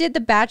one that you did The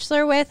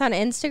Bachelor with on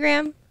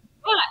Instagram?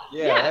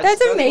 Yeah,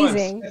 that's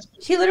amazing.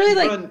 She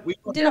literally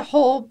did a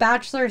whole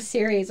Bachelor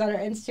series on her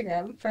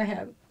Instagram for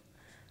him.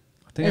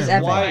 I think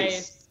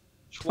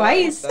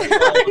Twice.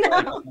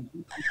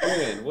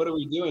 What are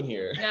we doing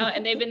here? No,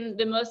 and they've been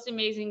the most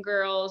amazing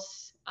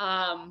girls.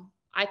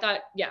 I thought,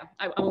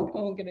 I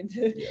won't get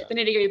into the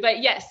nitty-gritty,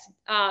 but yes,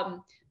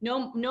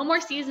 no more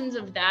seasons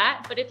of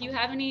that. But if you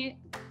have any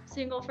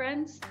single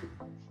friends,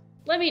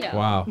 let me know.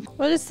 Wow.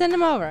 We'll just send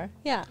them over.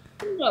 Yeah.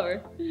 Send them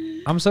over.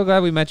 I'm so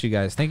glad we met you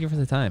guys. Thank you for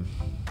the time.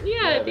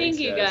 Yeah, thank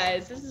you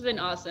guys. This has been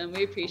awesome.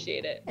 We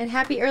appreciate it. And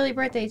happy early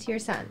birthday to your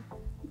son.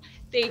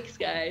 Thanks,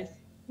 guys.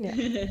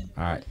 Yeah.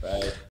 All right. Bye.